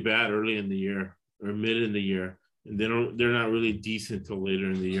are really bad early in the year or mid in the year, and they're not really decent until later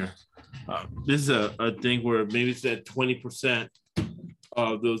in the year. This is a thing where maybe it's that 20%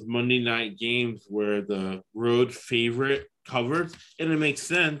 of those Monday night games where the road favorite covers, and it makes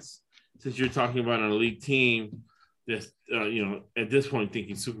sense since you're talking about an elite team that's at this point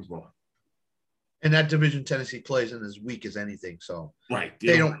thinking Super Bowl. And that division Tennessee plays in as weak as anything. So right,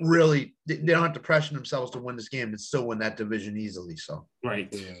 they don't have to pressure themselves to win this game and still win that division easily. So right.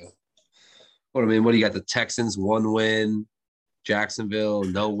 Yeah. What do you got? The Texans 1 win, Jacksonville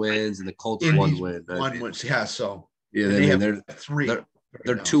no wins, and the Colts 1 win. 1 win. Yeah. So yeah, they're 3.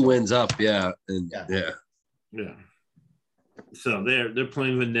 They're 2 wins up. Yeah. And yeah. So they're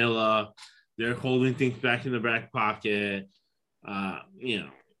playing vanilla. They're holding things back in the back pocket.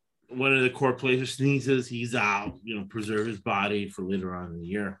 One of the core players sneezes, he's out. Preserve his body for later on in the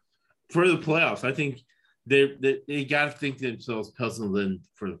year. For the playoffs, I think they got to think to themselves, pencil in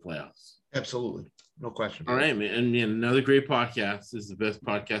for the playoffs. Absolutely, no question. All right, man. And another great podcast. This is the best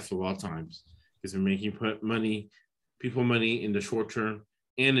podcast of all times because they're making people money in the short term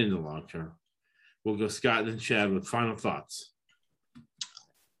and in the long term. We'll go Scott and Chad with final thoughts.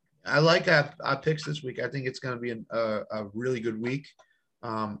 I like our picks this week. I think it's going to be a really good week.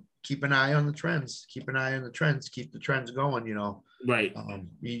 Keep an eye on the trends. Keep the trends going, Right.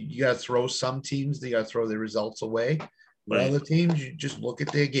 You got to throw some teams. They got to throw their results away. But other teams, you just look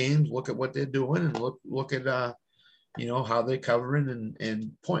at their games, look at what they're doing, and look at how they're covering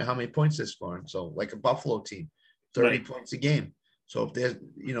and how many points they're scoring. So like a Buffalo team, 30 points a game. So if they're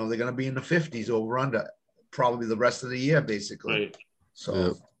going to be in the 50s over under probably the rest of the year, basically. Right.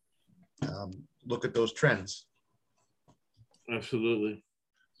 So look at those trends. Absolutely.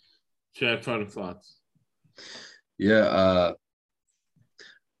 Chad, final thoughts. Yeah,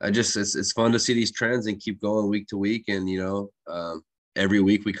 it's fun to see these trends and keep going week to week. And, every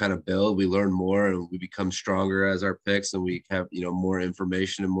week we kind of build, we learn more, and we become stronger as our picks, and we have, more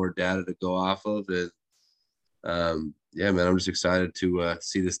information and more data to go off of. And yeah, man, I'm just excited to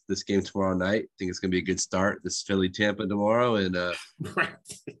see this game tomorrow night. I think it's gonna be a good start. This Philly Tampa tomorrow, and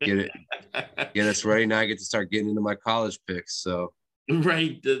get us ready. Now I get to start getting into my college picks. So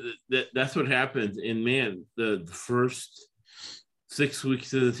right, that's what happens. And man, the first 6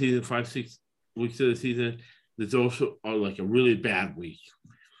 weeks of the season, 5-6 weeks of the season, there's also like a really bad week,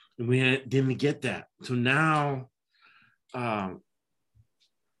 and we didn't get that. So now,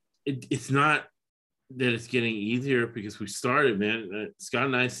 it's not that it's getting easier because we started, man. Scott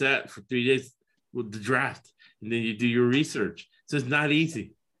and I sat for 3 days with the draft, and then you do your research. So it's not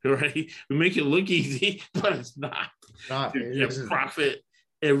easy, right? We make it look easy, but it's not. You profit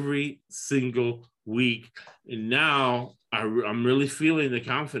every single week, and now I'm really feeling the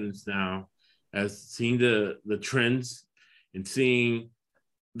confidence now, as seeing the trends and seeing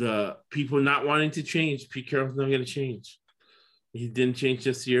the people not wanting to change. Pete Carroll's not going to change. He didn't change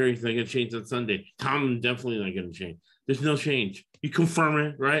this year. He's not going to change on Sunday. Tom definitely not going to change. There's no change. You confirm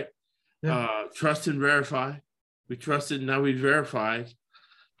it, right? Yeah. Trust and verify. We trusted, now we verified.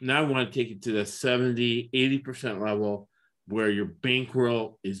 Now I want to take it to the 70, 80% level where your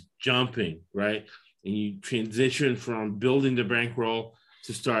bankroll is jumping, right? And you transition from building the bankroll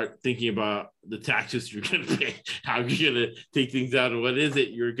to start thinking about the taxes you're going to pay, how you're going to take things out, and what is it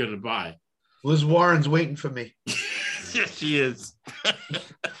you're going to buy. Liz Warren's waiting for me. Yes, she is.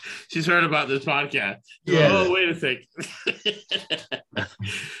 She's heard about this podcast. Yeah. Oh, wait a sec.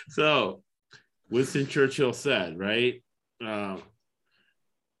 So, Winston Churchill said, right? You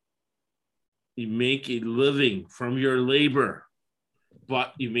make a living from your labor,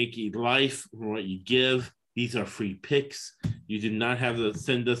 but you make a life from what you give. These are free picks. You did not have to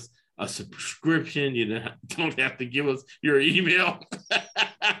send us a subscription. You don't have to give us your email.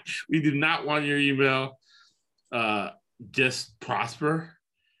 We do not want your email. Just prosper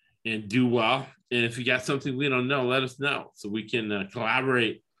and do well. And if you got something we don't know, let us know so we can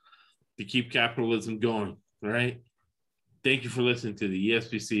collaborate to keep capitalism going. All right. Thank you for listening to the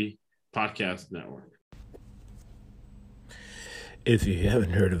ESPC Podcast Network. If you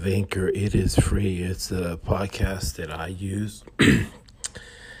haven't heard of Anchor, it is free. It's a podcast that I use.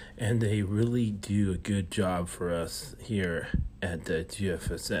 And they really do a good job for us here at the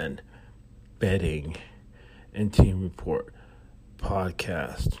GFSN Betting and Team Report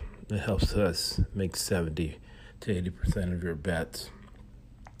podcast. It helps us make 70 to 80% of your bets.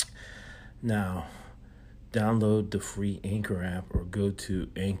 Now, download the free Anchor app or go to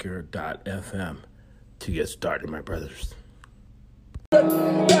anchor.fm to get started, my brothers.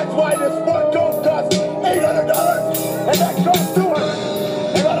 That's why this sport don't cost $800 and that costs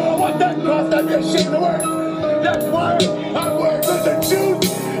 $200. And I don't know what that costs. I'd be ashamed to work. That's why I'm wearing lizard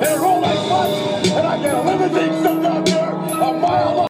shoes and roll like butts, and I get a limousine sometimes.